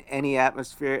 in any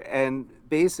atmosphere, and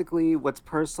basically what's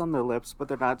pursed on their lips, but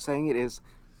they're not saying it, is,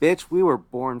 bitch, we were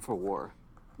born for war.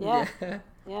 Yeah.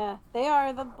 They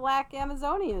are the Black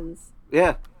Amazonians.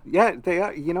 Yeah, they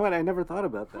are. You know what? I never thought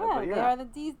about that. Yeah,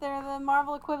 they're the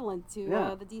Marvel equivalent to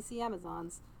the DC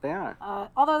Amazons. They are.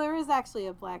 Although there is actually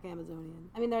a Black Amazonian.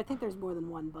 I mean, I think there's more than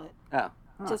one, but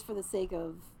just for the sake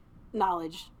of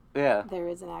knowledge, there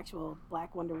is an actual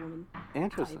Black Wonder Woman.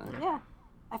 Interesting. Type. Yeah.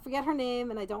 I forget her name,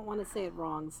 and I don't want to say it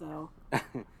wrong, so...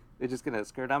 They're just going to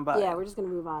skirt on by. Yeah, we're just going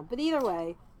to move on. But either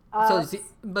way...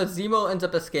 but Zemo ends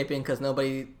up escaping because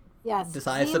nobody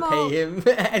decides to pay him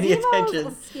any attention.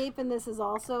 Zemo's escape in this is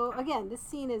also... Again, this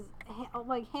scene is,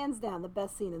 hands down, the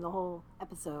best scene in the whole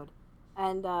episode.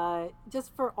 And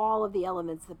just for all of the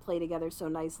elements that play together so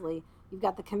nicely, you've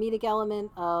got the comedic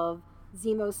element of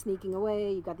Zemo sneaking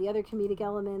away. You've got the other comedic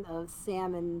element of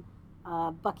Sam and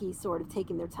Bucky sort of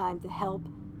taking their time to help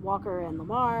Walker and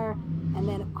Lamar. And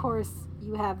then, of course,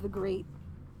 you have the great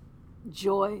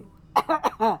joy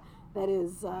that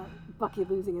is Bucky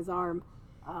losing his arm.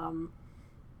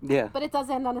 But it does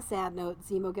end on a sad note.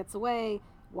 Zemo gets away.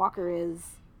 Walker is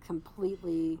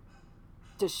completely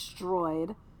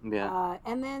destroyed.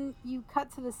 And then you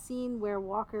cut to the scene where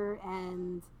Walker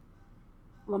and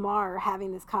Lamar are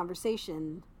having this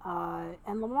conversation.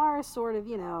 And Lamar is sort of,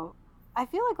 I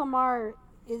feel like Lamar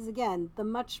is, again, the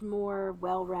much more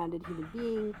well-rounded human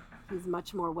being. He's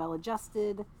much more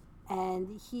well-adjusted,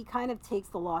 and he kind of takes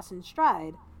the loss in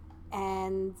stride.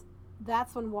 And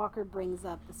that's when Walker brings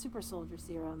up the super soldier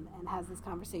serum and has this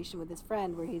conversation with his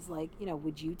friend where he's like,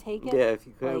 would you take it? Yeah, if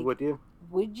you could, would you?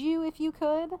 Would you if you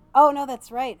could? Oh, no, that's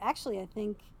right. Actually, I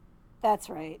think that's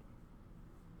right.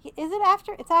 Is it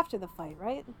after? It's after the fight,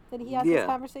 right? That he has this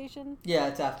conversation? Yeah,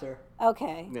 it's after.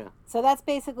 Okay. Yeah. So that's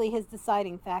basically his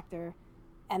deciding factor.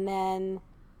 And then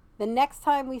the next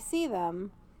time we see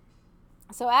them,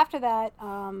 so after that,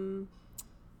 I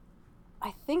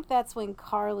think that's when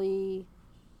Carly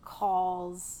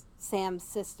calls Sam's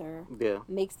sister,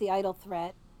 makes the idol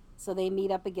threat, so they meet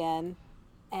up again.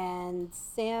 And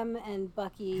Sam and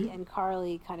Bucky and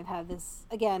Carly kind of have this,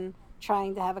 again,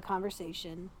 trying to have a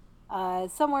conversation.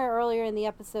 Somewhere earlier in the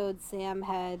episode, Sam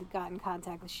had gotten in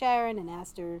contact with Sharon and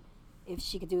asked her if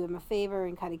she could do him a favor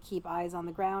and kind of keep eyes on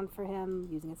the ground for him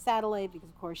using a satellite, because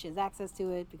of course she has access to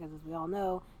it, because as we all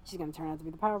know, she's going to turn out to be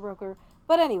the power broker.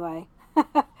 But anyway,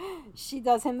 she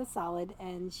does him the solid,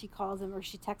 and she calls him, or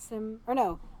she texts him, or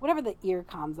no, whatever the ear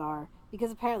comms are,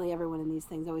 because apparently everyone in these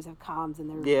things always have comms,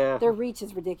 and their reach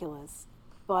is ridiculous.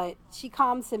 But she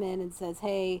calms him in and says,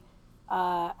 hey,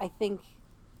 I think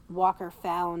Walker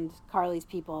found Carly's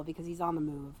people because he's on the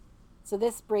move. So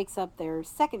this breaks up their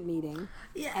second meeting.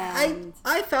 Yeah,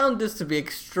 I found this to be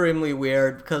extremely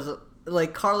weird because,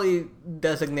 like, Carly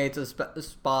designates a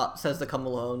spot, says to come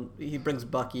alone. He brings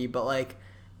Bucky, but, like,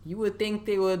 you would think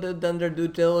they would have done their due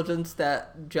diligence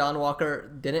that John Walker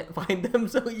didn't find them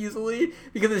so easily,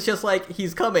 because it's just like,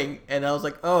 he's coming. And I was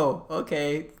like, oh,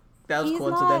 okay, that was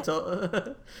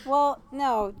coincidental. Well,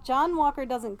 no, John Walker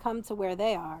doesn't come to where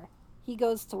they are. He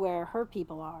goes to where her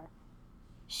people are.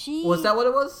 Was that what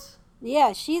it was?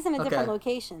 Yeah, she's in a different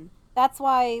location. That's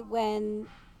why when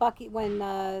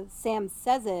Sam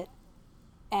says it,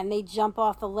 and they jump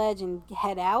off the ledge and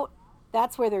head out,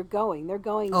 that's where they're going. They're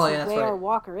going to where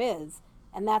Walker is.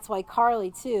 And that's why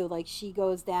Carly, too, like, she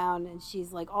goes down and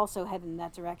she's, like, also heading in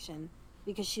that direction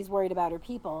because she's worried about her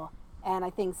people. And I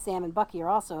think Sam and Bucky are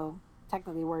also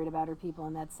technically worried about her people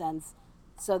in that sense.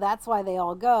 So that's why they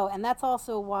all go. And that's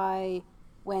also why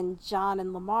when John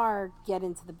and Lamar get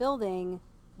into the building,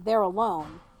 they're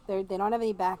alone. They don't have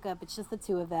any backup. It's just the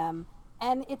two of them.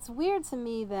 And it's weird to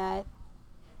me that,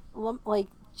 like,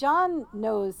 John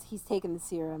knows he's taken the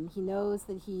serum. He knows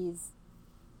that he's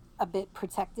a bit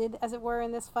protected, as it were,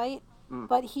 in this fight.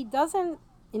 But he doesn't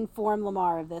inform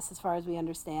Lamar of this, as far as we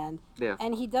understand. Yeah.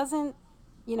 And he doesn't,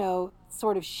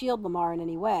 sort of shield Lamar in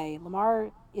any way.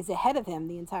 Lamar is ahead of him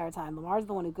the entire time. Lamar's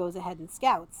the one who goes ahead and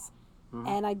scouts.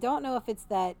 And I don't know if it's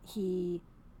that he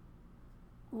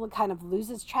kind of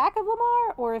loses track of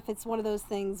Lamar, or if it's one of those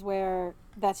things where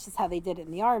that's just how they did it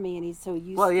in the Army, and he's so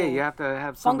used to you have to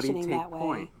have somebody take that way.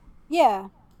 Point. Yeah.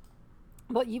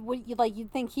 But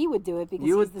you'd think he would do it because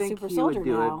he's the super soldier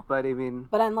now. It, but I mean,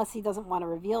 but unless he doesn't want to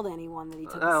reveal to anyone that he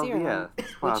took the serum, yeah,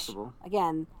 it's possible. Which,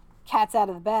 again, cat's out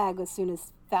of the bag as soon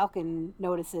as Falcon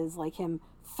notices, like, him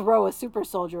throw a super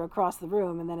soldier across the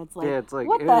room, and then it's like,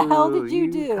 what the hell did you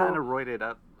do? Kind of roided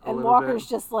up. And Walker's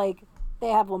just like, they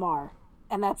have Lamar,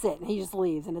 and that's it. And he just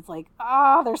leaves, and it's like,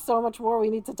 there's so much more we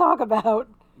need to talk about.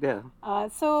 Yeah.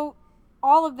 So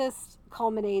all of this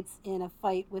culminates in a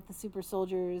fight with the super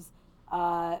soldiers.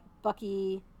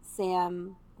 Bucky,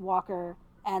 Sam, Walker,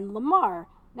 and Lamar.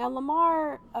 Now,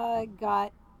 Lamar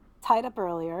got tied up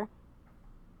earlier.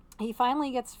 He finally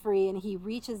gets free, and he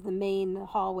reaches the main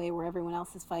hallway where everyone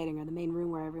else is fighting, or the main room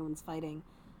where everyone's fighting.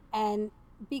 And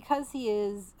because he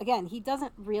is, again, he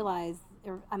doesn't realize,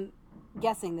 or I'm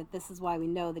guessing that this is why we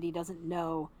know that he doesn't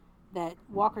know that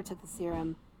Walker took the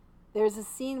serum. There's a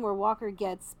scene where Walker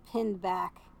gets pinned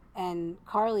back, and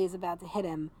Carly is about to hit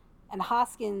him, and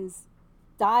Hoskins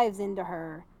dives into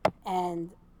her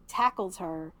and tackles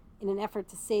her in an effort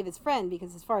to save his friend,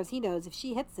 because as far as he knows, if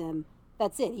she hits him,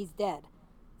 that's it, he's dead.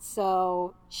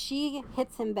 So she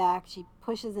hits him back, she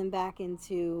pushes him back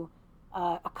into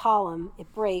a column,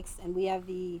 it breaks, and we have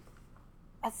the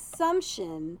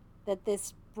assumption that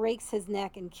this breaks his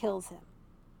neck and kills him.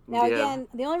 Now, again,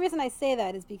 the only reason I say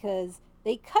that is because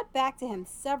they cut back to him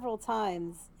several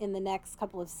times in the next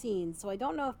couple of scenes, so I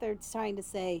don't know if they're trying to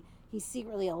say he's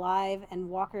secretly alive and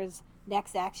Walker's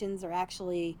next actions are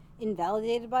actually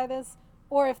invalidated by this,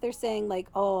 or if they're saying, like,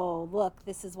 oh, look,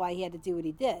 this is why he had to do what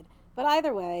he did. But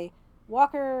either way,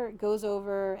 Walker goes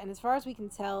over, and as far as we can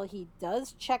tell, he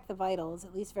does check the vitals,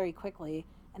 at least very quickly,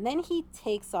 and then he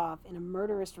takes off in a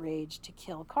murderous rage to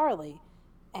kill Carly.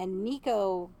 And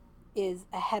Nico is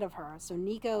ahead of her, so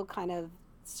Nico kind of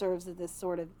serves as this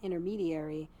sort of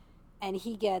intermediary, and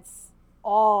he gets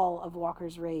all of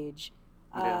Walker's rage.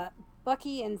 Yeah.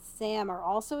 Bucky and Sam are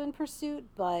also in pursuit,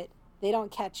 but they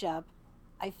don't catch up.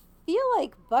 I feel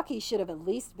like Bucky should have at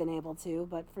least been able to,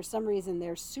 but for some reason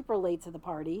they're super late to the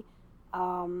party.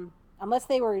 Unless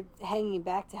they were hanging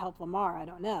back to help Lamar, I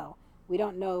don't know. We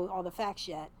don't know all the facts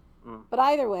yet. But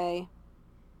either way,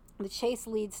 the chase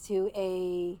leads to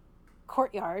a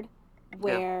courtyard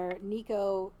where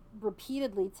Nico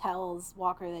repeatedly tells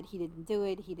Walker that he didn't do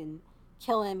it, he didn't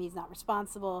kill him, he's not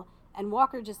responsible. And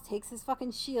Walker just takes his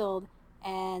fucking shield,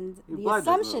 and the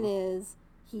assumption is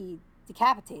he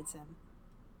decapitates him.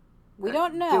 We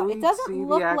don't know. It doesn't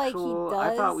look like he does.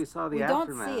 I thought we saw the aftermath.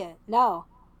 We don't see it. No,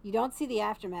 you don't see the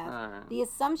aftermath. The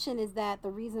assumption is that the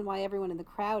reason why everyone in the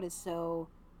crowd is so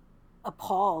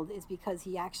appalled is because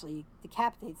he actually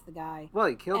decapitates the guy. Well,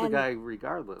 he killed the guy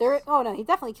regardless. No, he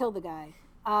definitely killed the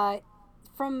guy.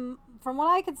 From what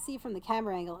I could see from the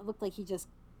camera angle, it looked like he just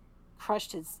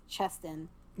crushed his chest in.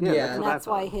 Yeah, and that's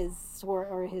why his sword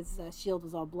or his shield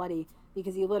was all bloody,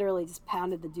 because he literally just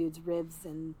pounded the dude's ribs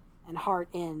and heart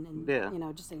in,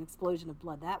 and just an explosion of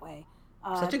blood that way.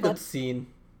 Such a good scene.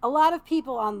 A lot of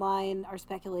people online are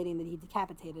speculating that he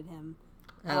decapitated him.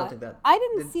 I don't think that. I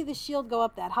didn't see the shield go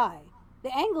up that high.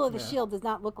 The angle of the shield does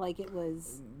not look like it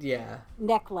was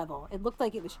neck level. It looked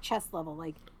like it was chest level,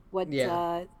 like what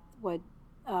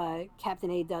Captain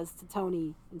A does to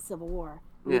Tony in Civil War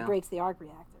when he breaks the arc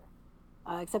reactor.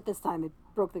 Except this time it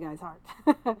broke the guy's heart.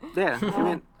 I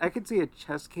mean, I could see a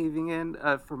chest caving in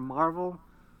for Marvel.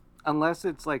 Unless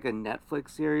it's like a Netflix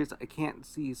series, I can't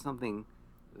see something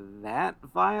that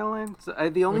violent.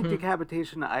 The only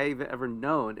decapitation I've ever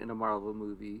known in a Marvel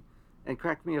movie, and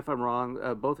correct me if I'm wrong,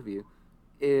 both of you,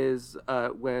 is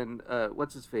when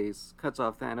what's-his-face cuts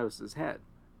off Thanos' head.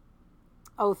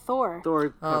 Oh, Thor. Thor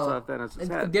cuts off Thanos'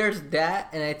 head. There's that,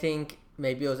 and I think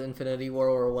maybe it was Infinity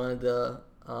War where one of the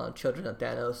children of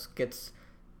Thanos gets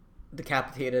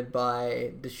decapitated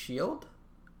by the shield.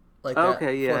 like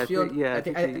okay, that force field. I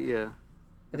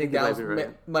think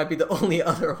that might be the only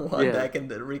other one that I can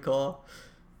recall.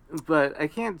 But I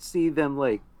can't see them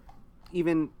like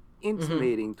even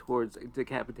intimating towards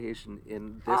decapitation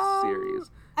in this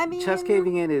series. I mean, chest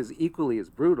caving in is equally as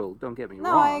brutal. Don't get me wrong.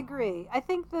 No, I agree. I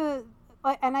think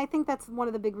I think that's one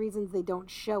of the big reasons they don't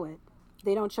show it.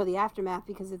 They don't show the aftermath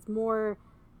because it's more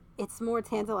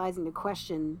tantalizing to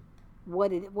question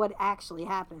what actually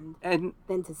happened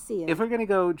than to see it. If we're gonna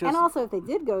go and also if they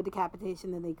did go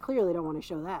decapitation, then they clearly don't want to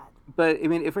show that. But I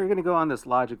mean, if we're gonna go on this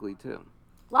logically too.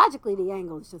 Logically, the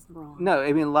angle is just wrong. No,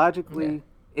 I mean logically,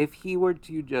 if he were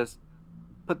to just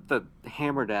put the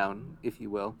hammer down, if you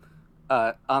will,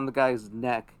 on the guy's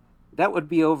neck, that would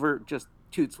be over just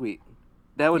toot sweet.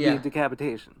 That would be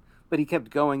decapitation. But he kept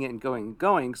going and going and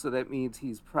going, so that means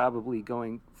he's probably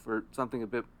going for something a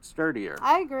bit sturdier.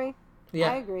 I agree.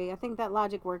 Yeah. I agree. I think that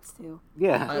logic works too.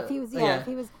 Yeah. If he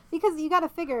was, because you got to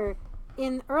figure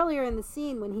earlier in the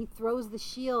scene when he throws the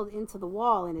shield into the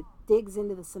wall and it digs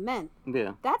into the cement.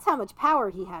 Yeah. That's how much power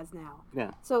he has now.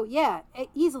 Yeah. So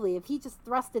easily, if he just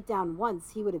thrust it down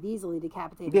once, he would have easily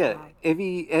decapitated the guy. If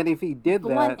he did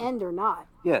blunt end or not.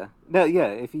 Yeah. No. Yeah.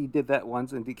 If he did that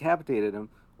once and decapitated him,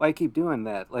 why keep doing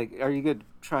that? Like, are you gonna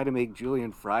try to make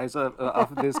Julian fries off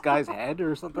of this guy's head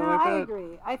or something like that? I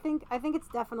agree. I think it's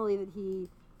definitely that he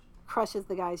crushes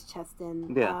the guy's chest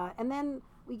in. Yeah. And then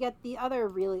we get the other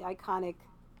really iconic,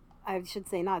 I should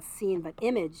say not scene, but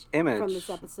image from this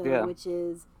episode, which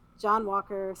is John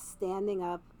Walker standing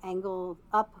up, angled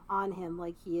up on him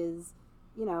like he is,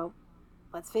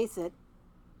 let's face it,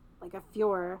 like a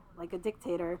Fuhrer, like a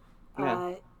dictator.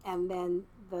 Yeah. And then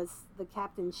the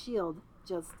captain's shield,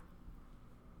 just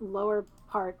lower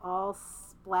part all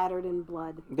splattered in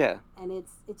blood. Yeah. And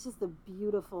it's just a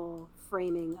beautiful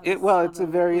framing. It's a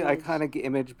very iconic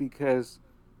image because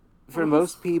for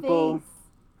most people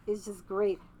is just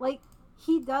great. Like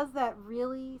he does that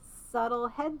really subtle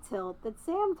head tilt that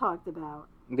Sam talked about.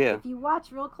 Yeah. If you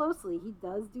watch real closely, he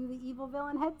does do the evil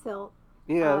villain head tilt.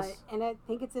 Yes. And I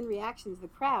think it's in reaction to the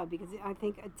crowd because I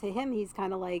think to him he's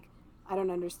kind of like, I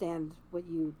don't understand what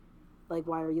you like.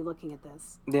 Why are you looking at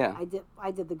this? Yeah.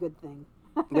 I did the good thing.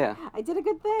 Yeah. I did a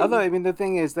good thing. Although, I mean, the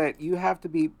thing is that you have to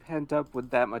be pent up with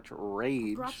that much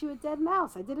rage. Brought you a dead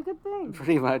mouse. I did a good thing.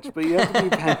 Pretty much. But you have to be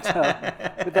pent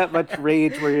up with that much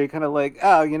rage where you're kind of like,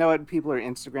 oh, you know what? People are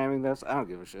Instagramming this. I don't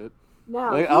give a shit.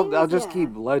 No. Like, I'll just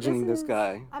keep bludgeoning this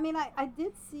guy. I mean, I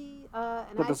did see...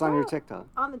 and put this on your TikTok.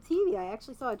 On the TV, I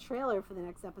actually saw a trailer for the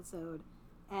next episode.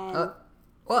 And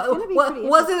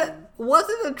was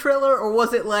it a trailer or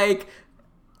was it like...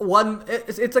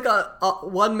 It's like a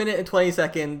 1 minute and 20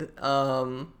 second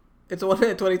it's a 1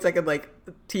 minute 20 second like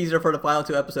teaser for the final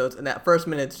 2 episodes, and that first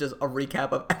minute's just a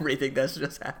recap of everything that's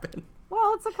just happened.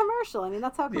 Well, it's a commercial. I mean,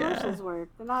 that's how commercials work.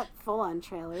 They're not full on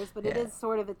trailers, but it is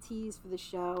sort of a tease for the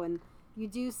show, and you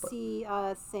do see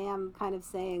Sam kind of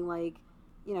saying like,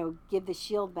 give the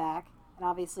shield back, and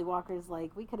obviously Walker's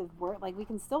like, we could have worked, like we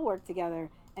can still work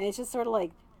together, and it's just sort of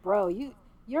like, bro,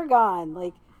 you're gone,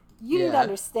 like. You need to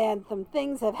understand some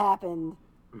things have happened.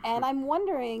 And I'm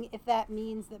wondering if that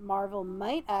means that Marvel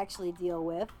might actually deal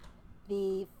with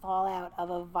the fallout of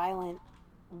a violent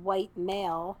white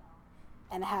male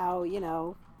and how,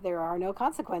 there are no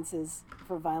consequences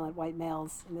for violent white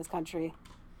males in this country.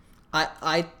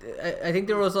 I think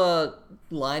there was a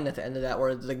line at the end of that where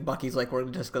it's like Bucky's like, we're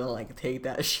just gonna like take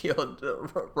that shield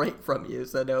right from you,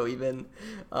 so no even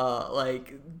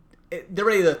they're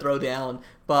ready to throw down.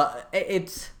 But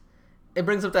it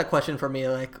brings up that question for me,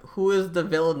 like, who is the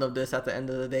villain of this at the end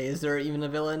of the day? Is there even a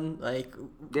villain? Like,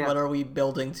 what are we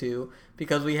building to?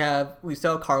 Because we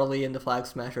still have Carly and the Flag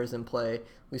Smashers in play.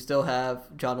 We still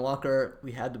have John Walker.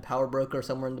 We had the Power Broker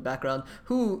somewhere in the background.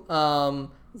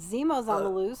 Zemo's on the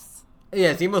loose.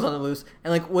 Yeah, Zemo's on the loose.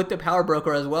 And, like, with the Power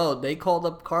Broker as well, they called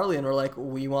up Carly and were like,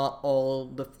 we want all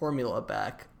the formula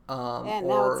back. Now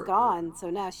it's gone, so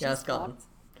now she's gone.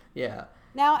 Yeah.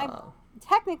 Now,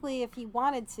 technically, if he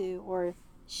wanted to, or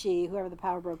she, whoever the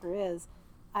power broker is,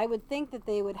 I would think that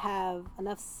they would have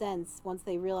enough sense once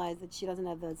they realize that she doesn't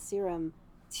have the serum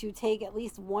to take at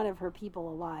least one of her people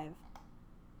alive.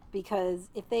 Because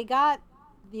if they got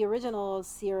the original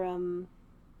serum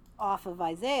off of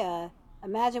Isaiah,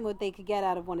 imagine what they could get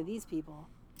out of one of these people.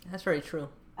 That's very true.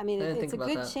 I mean, it's a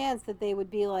good chance that they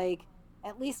would be like,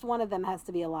 at least one of them has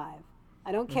to be alive.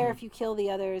 I don't care if you kill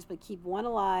the others, but keep one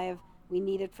alive. We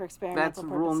need it for experimental purposes.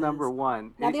 That's rule number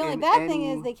 1. Now, the only bad thing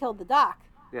is they killed the doc.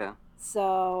 Yeah.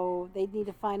 So they need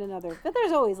to find another. But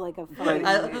there's always like a funny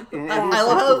I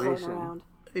love how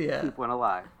keep one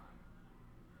alive.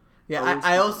 Yeah,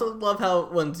 I also love how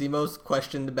when Zemo's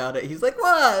questioned about it, he's like,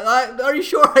 "What? Are you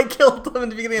sure I killed him in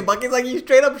the beginning?" And Bucky's like, "You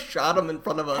straight up shot him in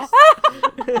front of us."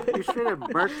 You straight up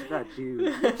murked that dude.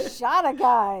 You shot a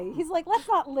guy. He's like, "Let's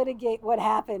not litigate what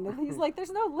happened." And he's like,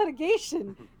 "There's no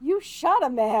litigation. You shot a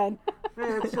man."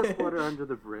 Man, it's just water under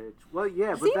the bridge. Well,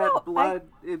 yeah, but Zemo, that blood,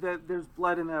 there's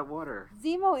blood in that water.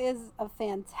 Zemo is a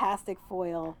fantastic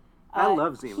foil. I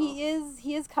love Zemo.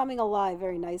 He is coming alive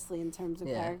very nicely in terms of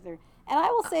character. And I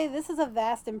will say this is a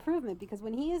vast improvement because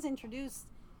when he is introduced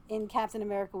in Captain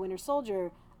America Winter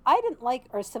Soldier, I didn't like,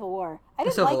 or Civil War, I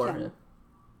didn't like him. Yeah.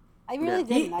 I really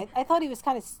didn't. I thought he was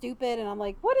kind of stupid, and I'm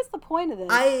like, what is the point of this?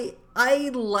 I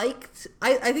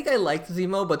think I liked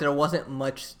Zemo, but there wasn't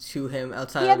much to him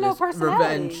outside of his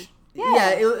revenge. Yeah,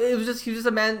 it was just, he was just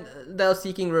a man that was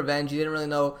seeking revenge. You didn't really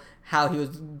know how he was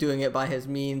doing it by his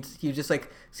means. He just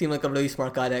like seemed like a really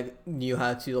smart guy that knew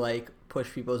how to like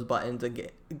push people's buttons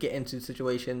and get into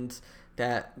situations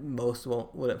that most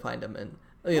wouldn't find him in.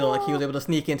 You know, like he was able to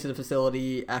sneak into the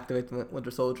facility, activate the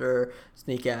Winter Soldier,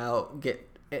 sneak out, get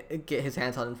his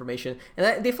hands on information,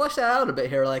 and they flesh that out a bit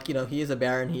here. Like, you know, he is a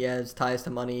baron, he has ties to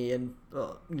money and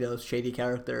you know, shady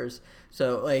characters.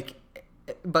 So like,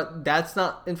 but that's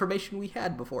not information we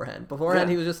had beforehand.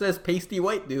 He was just this pasty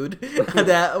white dude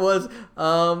that was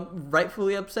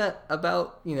rightfully upset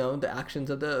about, you know, the actions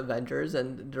of the Avengers,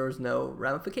 and there was no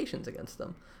ramifications against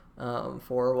them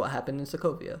for what happened in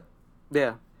Sokovia.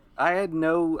 Yeah, I had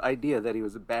no idea that he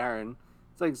was a baron.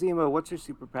 It's like, Zemo, what's your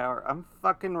superpower? I'm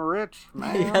fucking rich,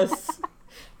 man. Yes.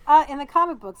 In the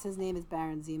comic books, his name is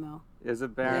Baron Zemo. Is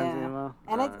it Baron Zemo?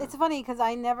 And it's funny because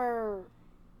I never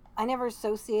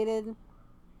associated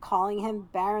calling him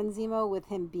Baron Zemo with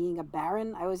him being a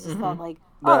baron. I always just thought like,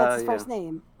 that's his first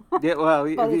name. Yeah, well,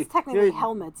 but it's technically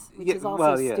Helmets, which is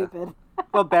also stupid.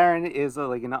 Well, Baron is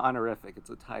like an honorific.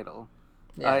 It's a title.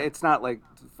 Yeah. It's not like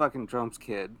fucking Trump's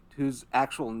kid, whose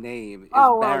actual name is Baron.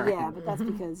 Oh, yeah, but that's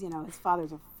because, you know, his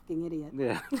father's a fucking idiot.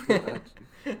 Yeah.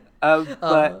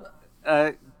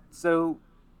 So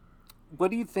what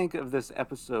do you think of this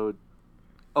episode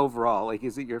overall? Like,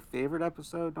 is it your favorite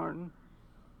episode, Norton?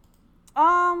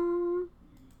 I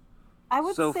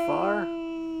would say... So far?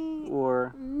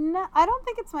 Or... No, I don't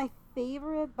think it's my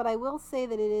favorite, but I will say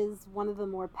that it is one of the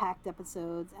more packed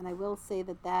episodes, and I will say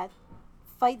that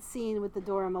fight scene with the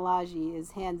Dora Milaje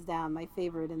is hands down my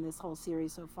favorite in this whole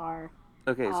series so far.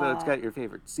 Okay, so it's got your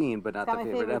favorite scene, but not the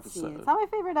favorite episode. Scene. It's not my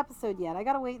favorite episode yet. I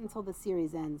gotta wait until the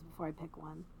series ends before I pick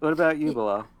one. What about you,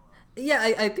 Bilal? Yeah,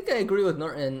 I think I agree with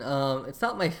Norton. It's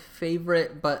not my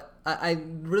favorite, but I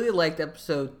really liked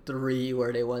episode 3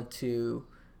 where they went to,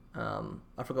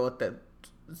 I forgot what the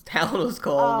town was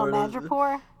called. Oh,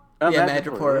 Madripoor?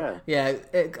 Madripoor. Yeah,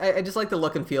 I just like the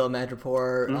look and feel of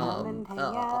Madripoor.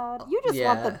 You just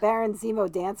want the Baron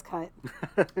Zemo dance cut.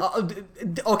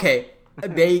 Okay.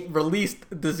 They released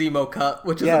the Zemo cut,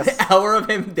 which is an hour of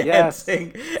him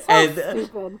dancing. Yes. So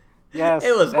stupid. Yes,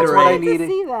 it was that's great. What I needed. To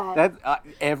see that.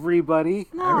 Everybody.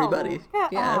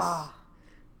 Yes.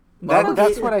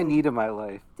 That's what I need in my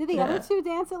life. Did the other two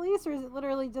dance at least, or is it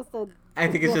literally just a? I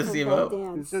think it's just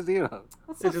Zemo. It's just Zemo.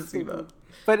 It's just Zemo.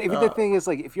 But the thing is,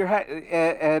 like, if you're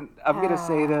and I'm gonna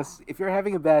say this, if you're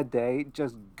having a bad day,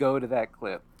 just go to that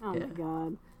clip. Oh my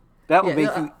god. That will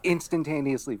make you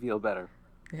instantaneously feel better.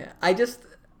 Yeah, I just,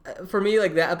 for me,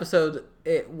 like, that episode,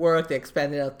 it worked. It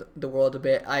expanded out the world a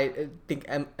bit. I think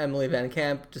Emily Van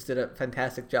Camp just did a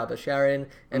fantastic job as Sharon,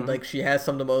 and like, she has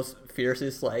some of the most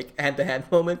fiercest like hand-to-hand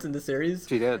moments in the series.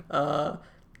 She did.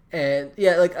 And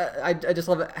yeah, like, I just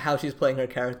love how she's playing her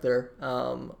character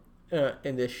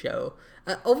in this show.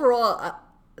 Overall,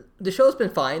 the show's been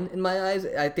fine in my eyes.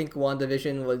 I think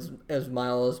WandaVision was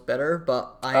miles better,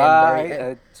 but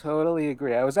I totally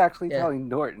agree. I was actually telling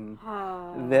Norton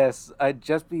this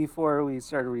just before we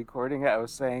started recording. I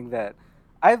was saying that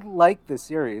I like the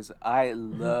series. I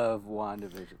love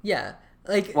WandaVision. Yeah,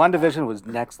 like WandaVision was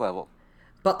next level.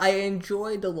 But I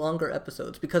enjoy the longer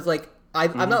episodes because, like,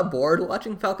 I'm not bored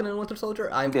watching Falcon and Winter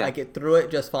Soldier. I get through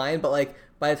it just fine. But, like,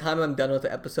 by the time I'm done with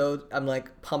the episode, I'm,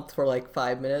 like, pumped for, like,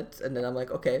 5 minutes. And then I'm like,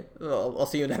 okay, I'll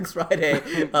see you next Friday.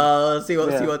 See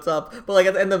what's up. But, like,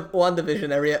 at the end of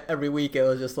WandaVision, every week, it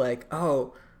was just like,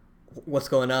 oh, what's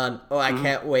going on? Oh, I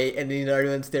can't wait. And then, you know,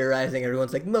 everyone's theorizing.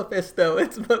 Everyone's like, Mephisto,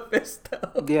 it's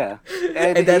Mephisto. Yeah.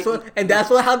 And that's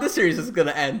how this series is going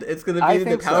to end. It's going to be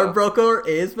the power broker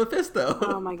is Mephisto.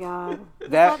 Oh my god.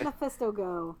 Let Mephisto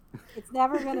go. It's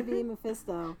never going to be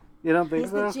Mephisto. You don't think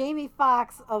so? He's the Jamie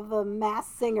Foxx of the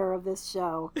Masked Singer of this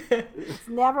show. It's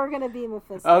never going to be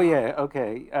Mephisto. Oh yeah,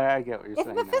 okay. I get what you're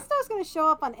saying. If Mephisto's going to show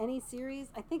up on any series,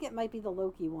 I think it might be the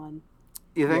Loki one.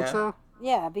 You think so?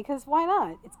 Yeah, because why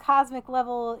not? It's cosmic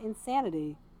level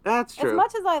insanity. That's true. As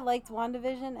much as I liked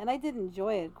WandaVision, and I did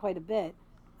enjoy it quite a bit,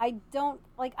 I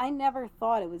never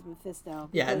thought it was Mephisto.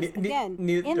 Because, again,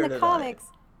 in the comics,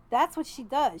 that's what she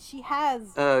does. She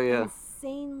has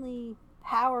insanely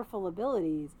powerful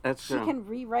abilities. That's true. She can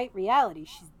rewrite reality.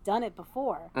 She's done it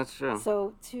before. That's true.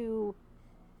 So to,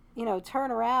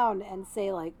 turn around and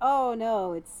say, like, oh,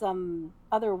 no, it's some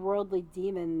otherworldly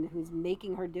demon who's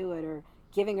making her do it or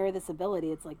giving her this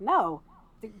ability, it's like, no.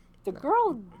 The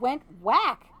girl went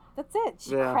whack. That's it.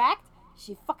 She cracked.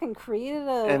 She fucking created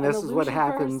and this is what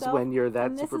happens herself, when you're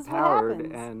that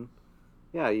superpowered, and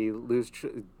you lose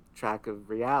track of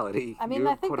reality. I mean,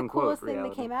 I think the coolest thing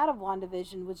that came out of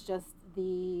WandaVision was just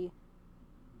the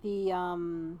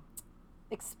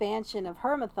expansion of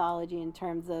her mythology in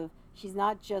terms of she's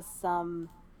not just some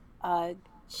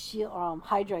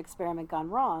Hydra experiment gone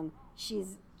wrong.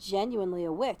 She's genuinely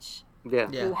a witch.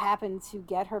 Who happened to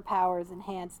get her powers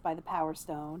enhanced by the Power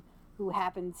Stone, who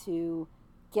happened to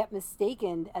get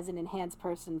mistaken as an enhanced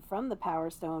person from the Power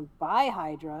Stone by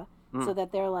Hydra, so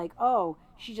that they're like, oh,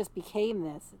 she just became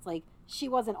this. It's like, she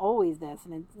wasn't always this.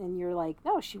 And you're like,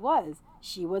 no, she was.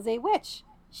 She was a witch.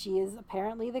 She is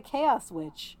apparently the Chaos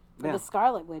Witch, or the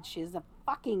Scarlet Witch. She has a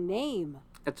fucking name.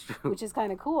 That's true. Which is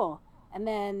kind of cool. And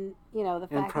then, the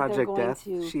fact that they're going Death,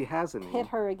 to she has a name. pit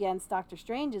her against Doctor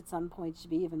Strange at some point should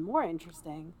be even more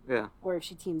interesting. Yeah. Or if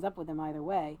she teams up with him, either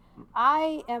way.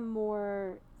 I am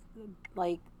more,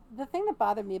 like, the thing that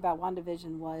bothered me about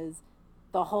WandaVision was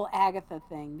the whole Agatha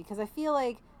thing. Because I feel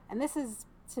like, and this is,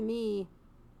 to me,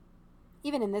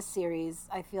 even in this series,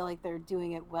 I feel like they're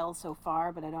doing it well so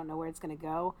far, but I don't know where it's going to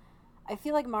go. I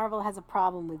feel like Marvel has a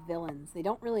problem with villains. They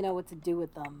don't really know what to do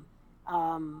with them.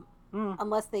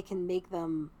 Unless they can make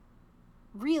them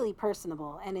really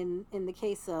personable. And in the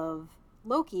case of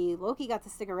Loki got to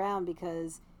stick around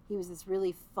because he was this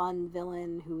really fun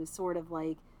villain who was sort of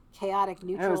like chaotic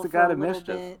neutral. He was the god of mischief.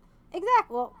 Bit.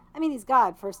 Exactly. Well, I mean, he's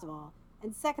God, first of all.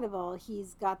 And second of all,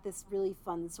 he's got this really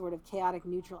fun sort of chaotic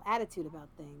neutral attitude about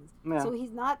things. Yeah. So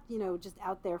he's not, just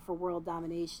out there for world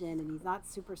domination, and he's not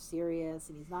super serious,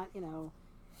 and he's not,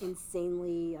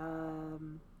 insanely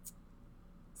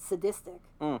sadistic.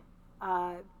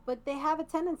 But they have a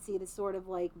tendency to sort of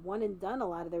like one and done a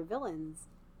lot of their villains.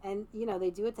 And, they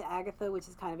do it to Agatha, which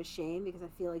is kind of a shame because I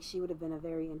feel like she would have been a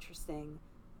very interesting...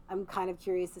 I'm kind of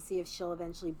curious to see if she'll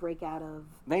eventually break out of...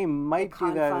 They might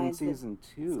do that in season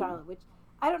 2. Scarlet Witch.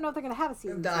 I don't know if they're going to have a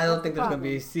season 2. I don't think there's going to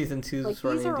be season 2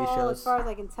 for any of these shows. As far as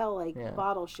I can tell,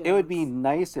 bottle shows. It would be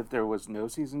nice if there was no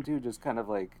season 2, just kind of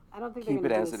like I don't think keep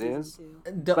it as it is.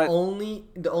 The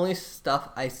only stuff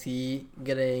I see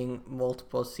getting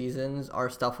multiple seasons are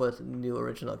stuff with new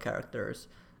original characters.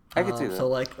 I could see that. So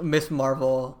like Miss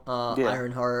Marvel,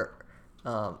 Ironheart.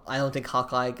 I don't think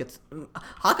Hawkeye gets...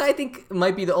 Hawkeye, I think,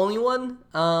 might be the only one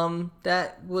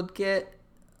that would get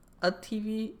a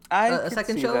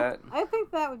second show. That. I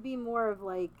think that would be more of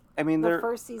like... I mean, the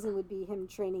first season would be him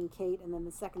training Kate, and then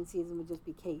the second season would just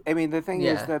be Kate. I mean, the thing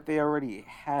is that they already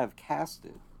have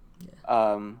casted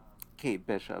Kate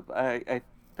Bishop. I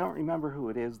don't remember who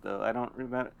it is, though. I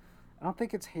don't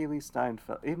think it's Haley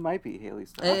Steinfeld. It might be Haley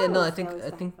Steinfeld. No, I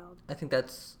think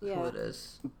that's who it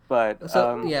is. But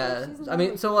so I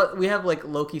mean, so what we have like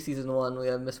Loki season 1. We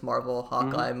have Miss Marvel,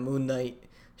 Hawkeye, Moon Knight,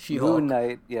 She-Hulk. Moon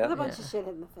Knight, yeah. There's a bunch of shit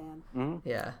hitting the fan. Mm-hmm.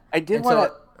 Yeah. I did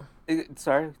want to...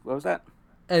 Sorry, what was that?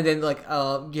 And then like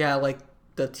like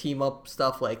the team up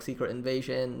stuff like Secret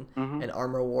Invasion and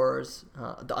Armor Wars,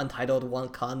 the Untitled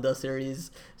Wakanda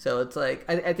series. So it's like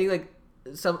I think like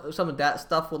some of that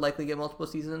stuff will likely get multiple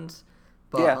seasons.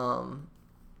 But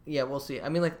we'll see. I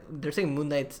mean, like they're saying Moon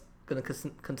Knight's gonna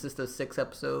consist of 6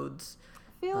 episodes.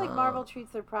 I feel like Marvel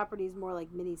treats their properties more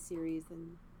like miniseries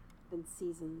than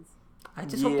seasons. I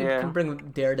just hope they can bring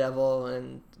Daredevil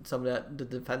and some of the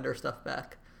Defender stuff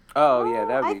back. Oh yeah,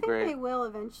 that'd be great. I think they will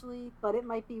eventually, but it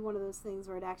might be one of those things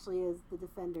where it actually is the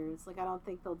Defenders. Like I don't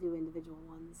think they'll do individual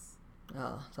ones.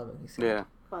 Oh, something. Yeah.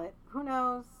 But who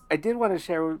knows? I did want to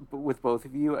share with both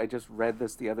of you. I just read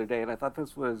this the other day, and I thought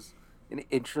this was an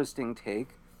interesting take.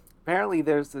 Apparently,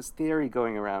 there's this theory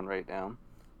going around right now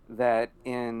that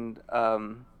in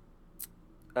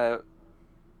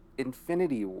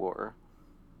Infinity War,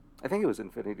 I think it was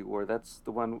Infinity War. That's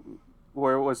the one.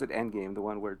 Or was it Endgame? The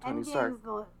one where Tony Stark.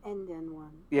 Endgame's the end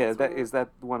one. Yeah, is that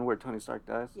the one where Tony Stark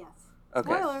dies? Yes.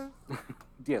 Okay. Spoilers.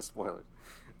 Yes, spoilers.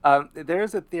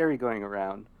 There's a theory going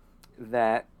around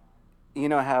that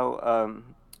how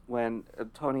when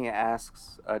Tony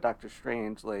asks Doctor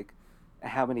Strange like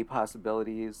how many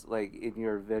possibilities like in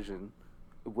your vision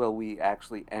will we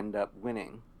actually end up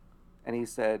winning, and he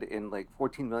said in like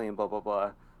 14 million blah blah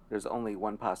blah there's only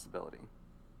one possibility.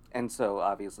 And so,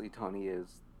 obviously, Tony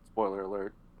is, spoiler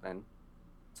alert, and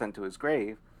sent to his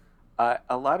grave.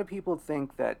 A lot of people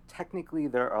think that technically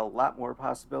there are a lot more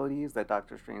possibilities that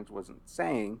Doctor Strange wasn't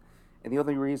saying, and the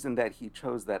only reason that he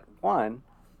chose that one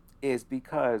is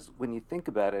because, when you think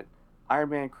about it, Iron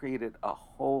Man created a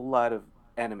whole lot of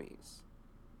enemies.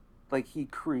 Like, he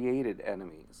created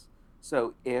enemies.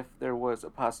 So if there was a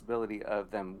possibility of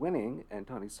them winning and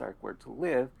Tony Stark were to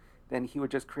live, then he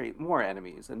would just create more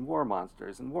enemies and more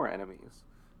monsters and more enemies.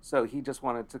 So he just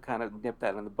wanted to kind of nip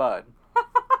that in the bud.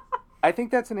 I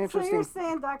think that's an interesting... So you're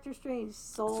saying Doctor Strange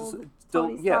sold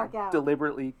Tony Stark out?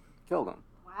 Deliberately killed him.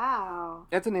 Wow.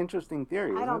 That's an interesting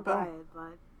theory, isn't it? I don't buy it,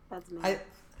 but that's me.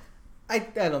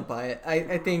 I don't buy it.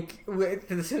 I think with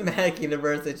the cinematic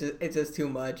universe, it's just too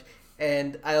much.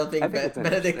 And I don't think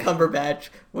Benedict Cumberbatch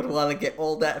would want to get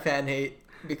all that fan hate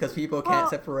because people can't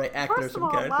separate actors from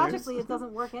characters. Logically, it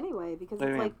doesn't work anyway because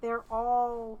it's like they're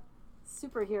all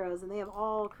superheroes and they have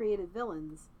all created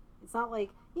villains. It's not like,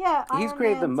 Iron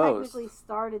Man technically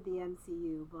started the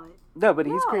MCU, but... No, but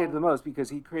he's created the most because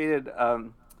he created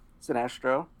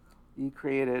Sinestro. He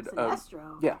created...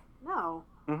 Sinestro? Yeah. No.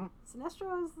 Mm-hmm.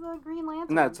 Sinestro is the Green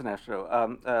Lantern. Not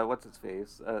Sinestro. What's his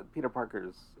face? Peter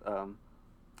Parker's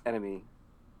enemy.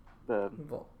 The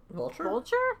Vulture?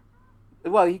 Vulture?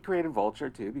 Well, he created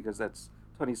Vulture, too, because that's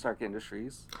Tony Stark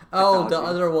Industries. Oh, the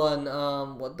other one.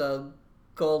 What the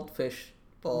goldfish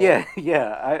ball. Yeah.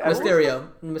 Mysterio.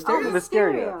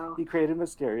 Mysterio. He created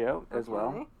Mysterio as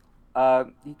well.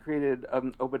 He created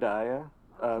Obadiah.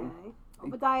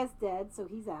 Obadiah's dead, so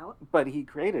he's out. But he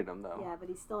created him, though. Yeah, but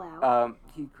he's still out.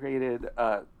 He created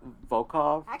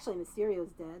Volkov. Actually,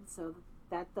 Mysterio's dead, so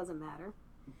that doesn't matter.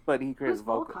 But he created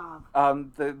Volkov?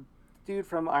 The dude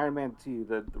from Iron Man 2,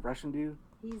 the Russian dude.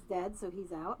 He's dead, so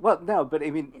he's out. Well, no, but I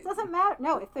mean... It doesn't matter.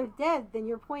 No, if they're dead, then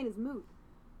your point is moot.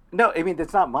 No, I mean,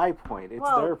 that's not my point. It's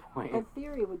their point. In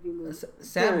theory, would be moot.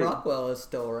 Sam Rockwell is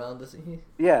still around, isn't he?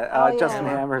 Yeah, Justin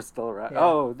Hammer is still around. Yeah.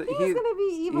 Oh, he's going to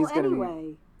be evil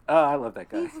anyway. Oh, I love that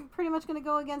guy. He's pretty much going to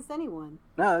go against anyone.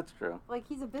 No, that's true. Like,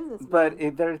 he's a businessman.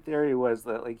 But their theory was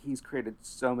that, like, he's created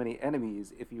so many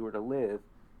enemies, if he were to live,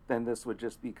 then this would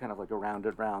just be kind of like a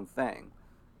rounded round thing.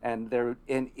 And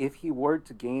if he were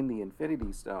to gain the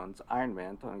Infinity Stones, Iron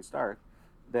Man, Tony Stark,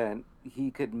 then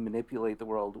he could manipulate the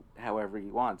world however he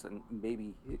wants, and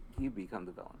maybe he'd become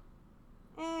the villain.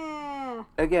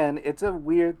 Again, it's a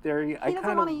weird theory. He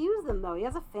doesn't want to use them, though. He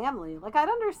has a family. Like, I'd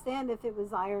understand if it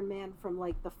was Iron Man from,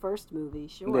 like, the first movie,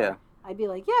 sure. Yeah. I'd be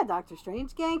like, yeah, Doctor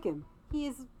Strange, gank him.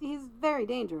 He's very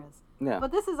dangerous. Yeah.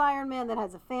 But this is Iron Man that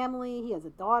has a family. He has a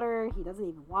daughter. He doesn't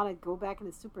even want to go back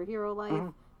into superhero life. Mm-hmm.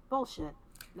 Bullshit.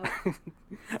 Nope.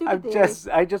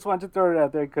 I just want to throw it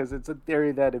out there because it's a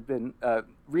theory that had been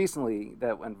recently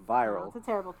that went viral. It's a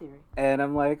terrible theory. And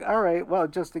I'm like, all right, well,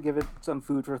 just to give it some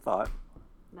food for thought.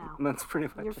 No. That's pretty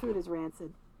much your food is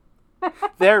rancid.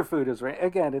 Their food is rancid.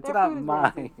 Again, it's not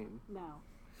mine. Rancid. No.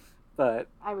 But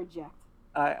I reject.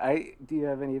 Do you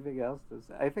have anything else to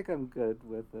say? I think I'm good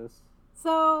with this.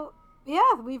 So,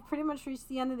 yeah, we've pretty much reached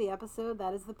the end of the episode.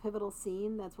 That is the pivotal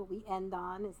scene. That's what we end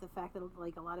on, is the fact that,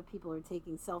 like, a lot of people are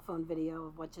taking cell phone video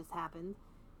of what just happened.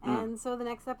 And so the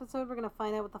next episode, we're going to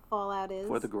find out what the fallout is.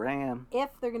 For the gram. If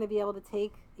they're going to be able to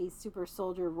take a super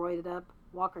soldier roided up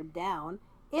Walker down.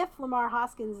 If Lamar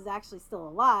Hoskins is actually still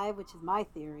alive, which is my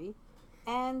theory.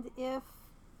 And if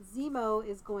Zemo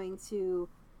is going to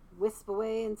wisp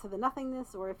away into the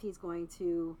nothingness, or if he's going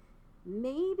to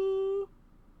maybe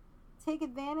take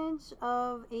advantage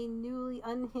of a newly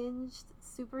unhinged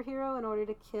superhero in order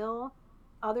to kill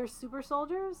other super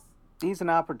soldiers. He's an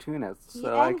opportunist. He's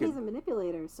a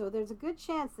manipulator, so there's a good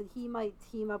chance that he might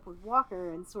team up with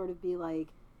Walker and sort of be like,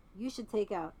 you should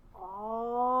take out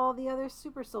all the other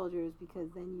super soldiers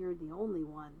because then you're the only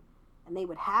one. And they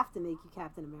would have to make you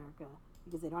Captain America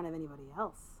because they don't have anybody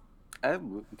else.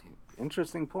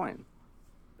 Interesting point.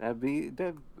 That'd be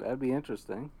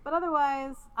interesting. But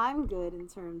otherwise, I'm good in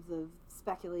terms of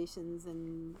speculations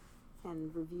and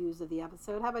reviews of the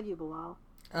episode. How about you, Bilal?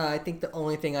 I think the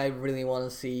only thing I really want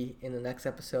to see in the next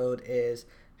episode is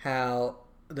how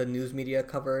the news media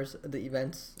covers the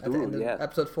events at the end of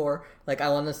episode 4. Like, I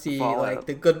want to see like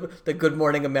the Good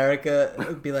Morning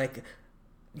America be like,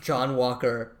 John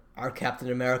Walker, our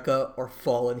Captain America, or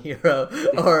fallen hero,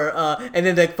 or and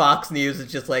then like Fox News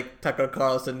is just like Tucker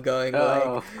Carlson going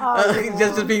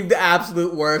just being the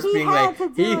absolute worst. He being had like to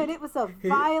do it. It was a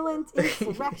violent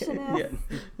insurrectionist.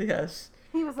 Yes.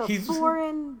 He was a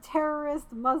foreign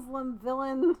terrorist Muslim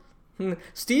villain.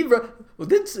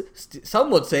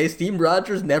 Some would say Steve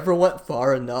Rogers never went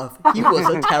far enough. He was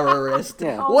a terrorist.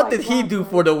 Yeah. What did he do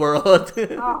for the world?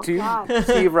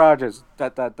 Steve Rogers. ...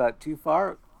 Too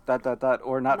far. ...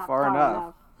 Or not far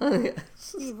enough.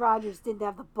 Steve Rogers didn't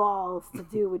have the balls to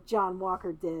do what John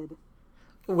Walker did.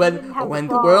 When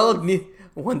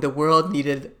the world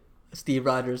needed Steve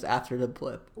Rogers after the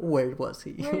blip, where was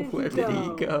he? Where did he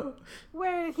go?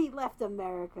 Where did he left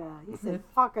America? He said,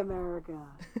 "Fuck America.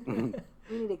 We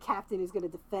need a captain who's going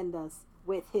to defend us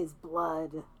with his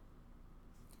blood."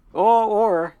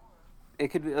 Or it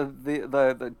could be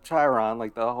the Chiron,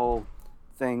 like the whole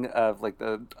thing of like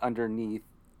the underneath,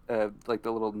 like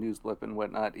the little news blip and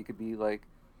whatnot. It could be like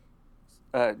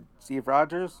Steve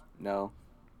Rogers, no.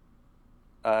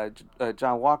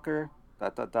 John Walker, ...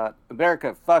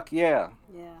 America, fuck yeah.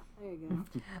 Yeah, there you go.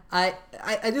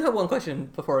 I do have one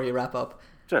question before we wrap up.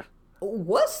 Sure.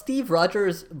 Was Steve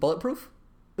Rogers bulletproof?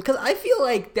 Because I feel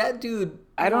like that dude.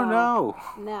 I don't know.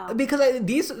 No. Because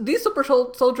these super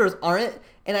soldiers aren't,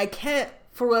 and I can't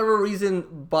for whatever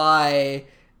reason buy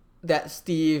that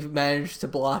Steve managed to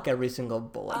block every single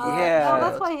bullet. Yeah. No,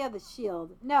 that's why he had the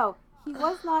shield. No, he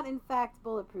was not in fact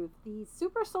bulletproof. The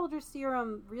super soldier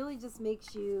serum really just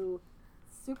makes you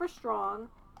super strong,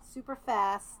 super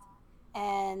fast,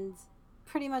 and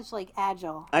pretty much like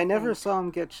agile. I never saw him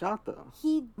get shot though.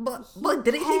 But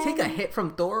didn't he take a hit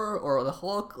from Thor or the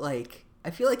Hulk? Like,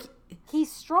 I feel like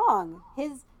he's strong.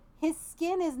 His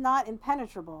skin is not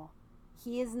impenetrable.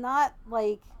 He is not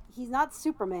like he's not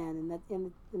Superman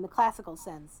in the classical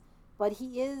sense, but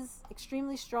he is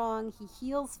extremely strong. He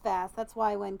heals fast. That's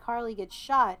why when Carly gets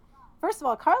shot, first of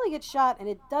all, Carly gets shot and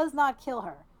it does not kill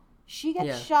her. She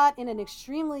gets shot in an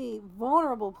extremely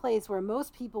vulnerable place where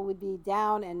most people would be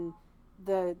down and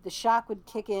the shock would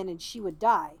kick in and she would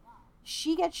die.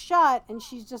 She gets shot and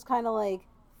she's just kind of like,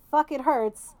 fuck, it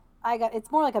hurts.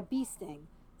 It's more like a bee sting.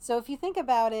 So if you think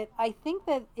about it, I think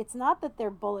that it's not that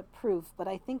they're bulletproof, but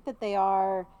I think that they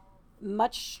are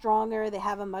much stronger. They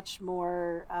have a much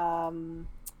more,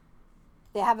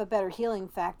 they have a better healing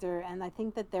factor. And I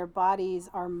think that their bodies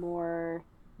are more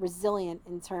resilient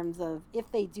in terms of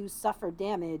if they do suffer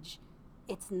damage,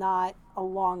 it's not a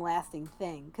long-lasting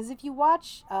thing. Because if you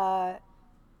watch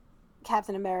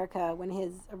Captain America, when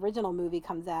his original movie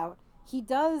comes out, he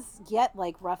does get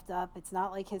like roughed up. It's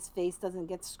not like his face doesn't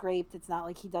get scraped. It's not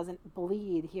like he doesn't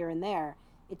bleed here and there.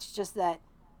 It's just that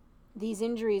these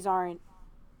injuries aren't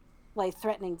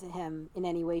life-threatening to him in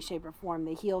any way, shape, or form.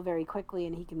 They heal very quickly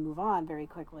and he can move on very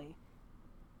quickly.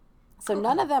 So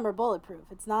none of them are bulletproof.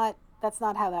 That's not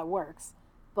how that works.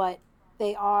 But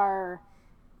they are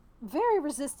very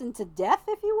resistant to death,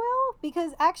 if you will,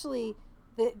 because actually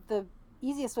the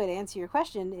easiest way to answer your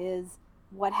question is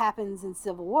what happens in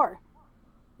Civil War.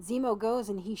 Zemo goes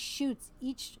and he shoots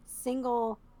each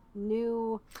single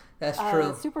new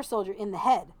super soldier in the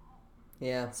head.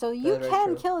 Yeah. So you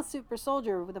can kill a super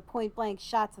soldier with a point-blank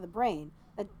shot to the brain.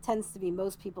 That tends to be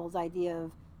most people's idea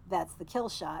of that's the kill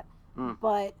shot.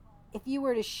 But if you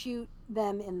were to shoot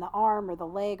them in the arm or the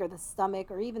leg or the stomach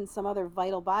or even some other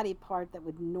vital body part that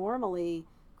would normally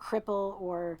cripple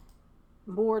or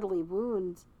mortally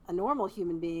wound a normal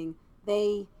human being,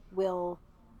 they will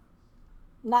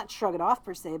not shrug it off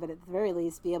per se, but at the very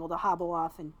least be able to hobble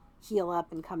off and heal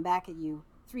up and come back at you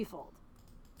threefold.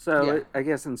 So I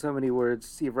guess in so many words,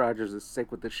 Steve Rogers is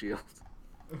sick with the shield.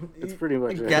 It's pretty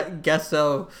much it. Guess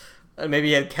so. Maybe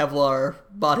he had Kevlar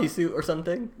bodysuit or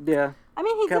something. Yeah. I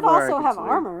mean, he did also have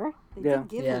armor. They did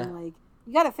give him, like,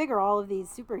 you got to figure all of these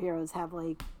superheroes have,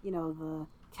 like, you know, the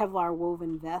Kevlar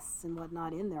woven vests and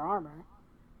whatnot in their armor.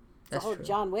 It's a whole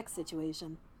John Wick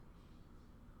situation.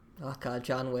 Oh, God,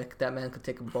 John Wick. That man could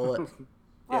take a bullet.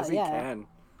 Yes, he can.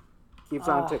 Keeps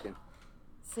on ticking.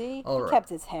 See? He kept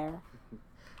his hair.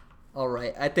 All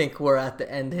right. I think we're at the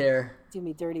end here. Do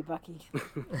me dirty, Bucky.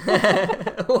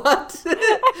 What?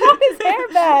 I want his hair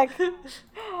back.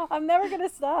 I'm never going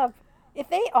to stop. If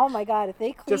they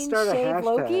clean shave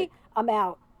Loki, I'm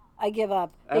out. I give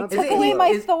up. They took away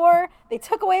my Thor. They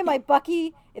took away my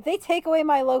Bucky. If they take away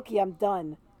my Loki, I'm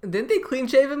done. Didn't they clean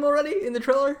shave him already in the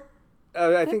trailer?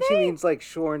 I think she means like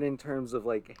shorn in terms of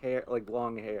like hair, like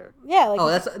long hair. Yeah, like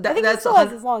I think he still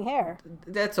has his long hair.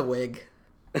 That's a wig.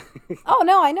 Oh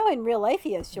no, I know in real life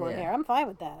he has short hair. I'm fine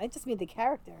with that. I just mean the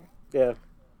character. Yeah.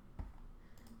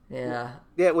 Yeah.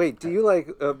 Yeah. Wait. Do you like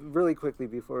really quickly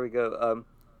before we go?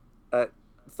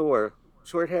 Thor,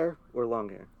 short hair or long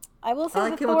hair? I will say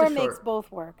that Thor makes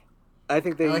both work. I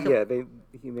think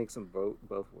he makes them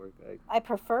both work. I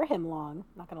prefer him long.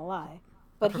 Not gonna lie,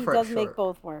 but he does make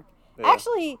both work. Yeah.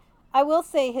 Actually, I will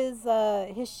say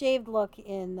his shaved look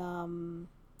in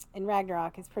in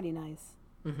Ragnarok is pretty nice.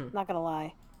 Mm-hmm. Not gonna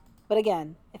lie. But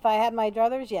again, if I had my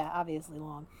druthers, yeah, obviously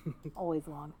long. Always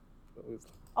long.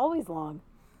 Always long.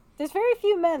 There's very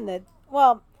few men that,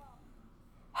 well,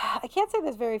 I can't say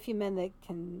there's very few men that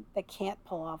can't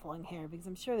pull off long hair, because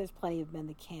I'm sure there's plenty of men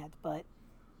that can't, but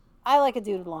I like a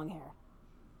dude with long hair.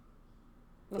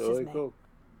 That's just me. Cool.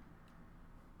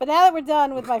 But now that we're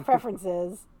done with my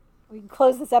preferences, we can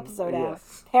close this episode out.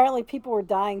 Apparently people were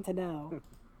dying to know.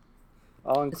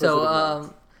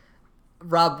 So,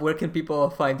 Rob, where can people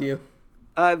find you?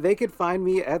 They could find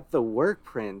me at The Work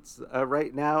Print.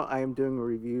 Right now I am doing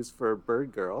reviews for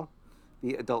Bird Girl,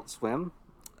 the Adult Swim.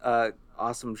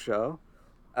 Awesome show.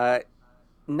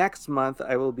 Next month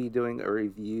I will be doing a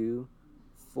review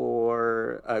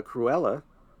for Cruella,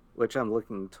 which I'm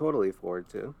looking totally forward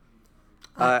to.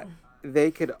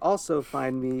 They could also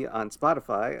find me on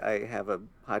Spotify. I have a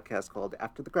podcast called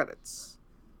After the Credits.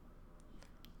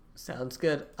 Sounds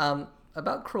good.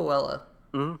 About Cruella,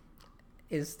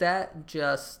 is that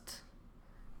just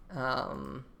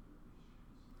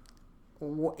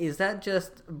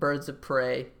Birds of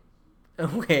Prey?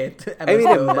 Wait, I mean,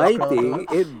 it might be.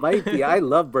 It might be. I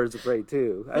love Birds of Prey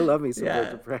too. I love me some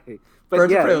Birds of Prey. But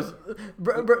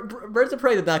Birds of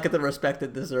Prey did not get the respect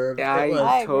it deserved. Yeah,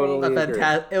 I totally agree.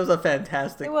 It was a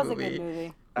fantastic movie. It was a good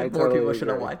movie. More people should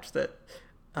have watched it.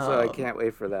 So I can't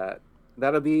wait for that.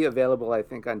 That'll be available, I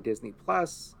think, on Disney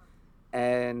Plus,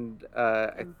 and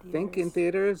I think in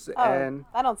theaters. Oh, and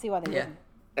I don't see why they didn't.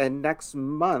 And next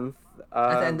month,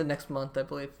 at the end of next month, I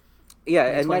believe. Yeah,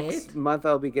 and next month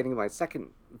I'll be getting my second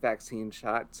vaccine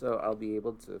shot, so I'll be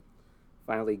able to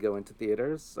finally go into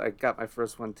theaters. I got my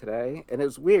first one today, and it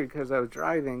was weird because I was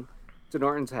driving to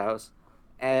Norton's house,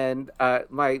 and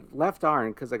my left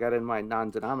arm, because I got in my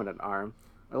non-dominant arm,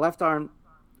 my left arm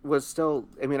was still,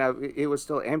 it was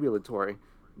still ambulatory,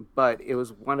 but it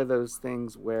was one of those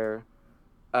things where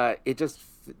it just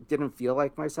didn't feel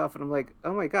like myself, and I'm like,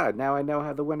 oh my god, now I know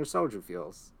how the Winter Soldier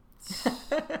feels.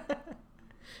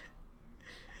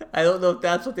 I don't know if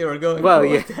that's what they were going for. Well,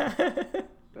 yeah,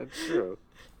 that's true.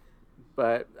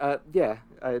 But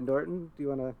Norton, do you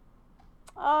want to?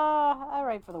 I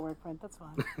write for The Work Print. That's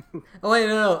fine. Oh wait,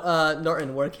 no.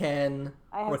 Norton, where can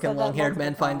long-haired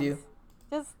men find you?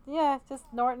 Just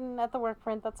Norton at The Work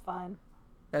Print. That's fine.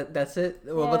 That's it.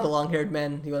 What about the long-haired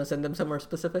men? You want to send them somewhere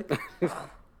specific?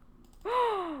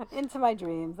 Into my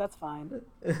dreams. That's fine.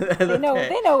 They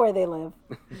know where they live.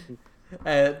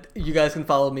 You guys can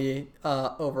follow me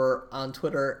over on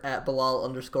Twitter at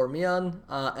Bilal_Mian,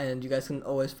 and you guys can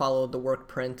always follow The Work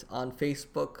Print on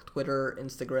Facebook, Twitter,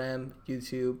 Instagram,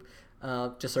 YouTube.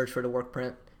 Just search for The Work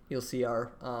Print. You'll see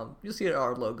our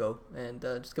logo, and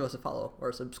just give us a follow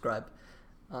or subscribe.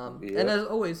 And as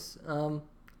always,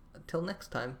 until next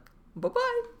time,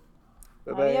 bye-bye.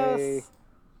 Bye-bye. Adios.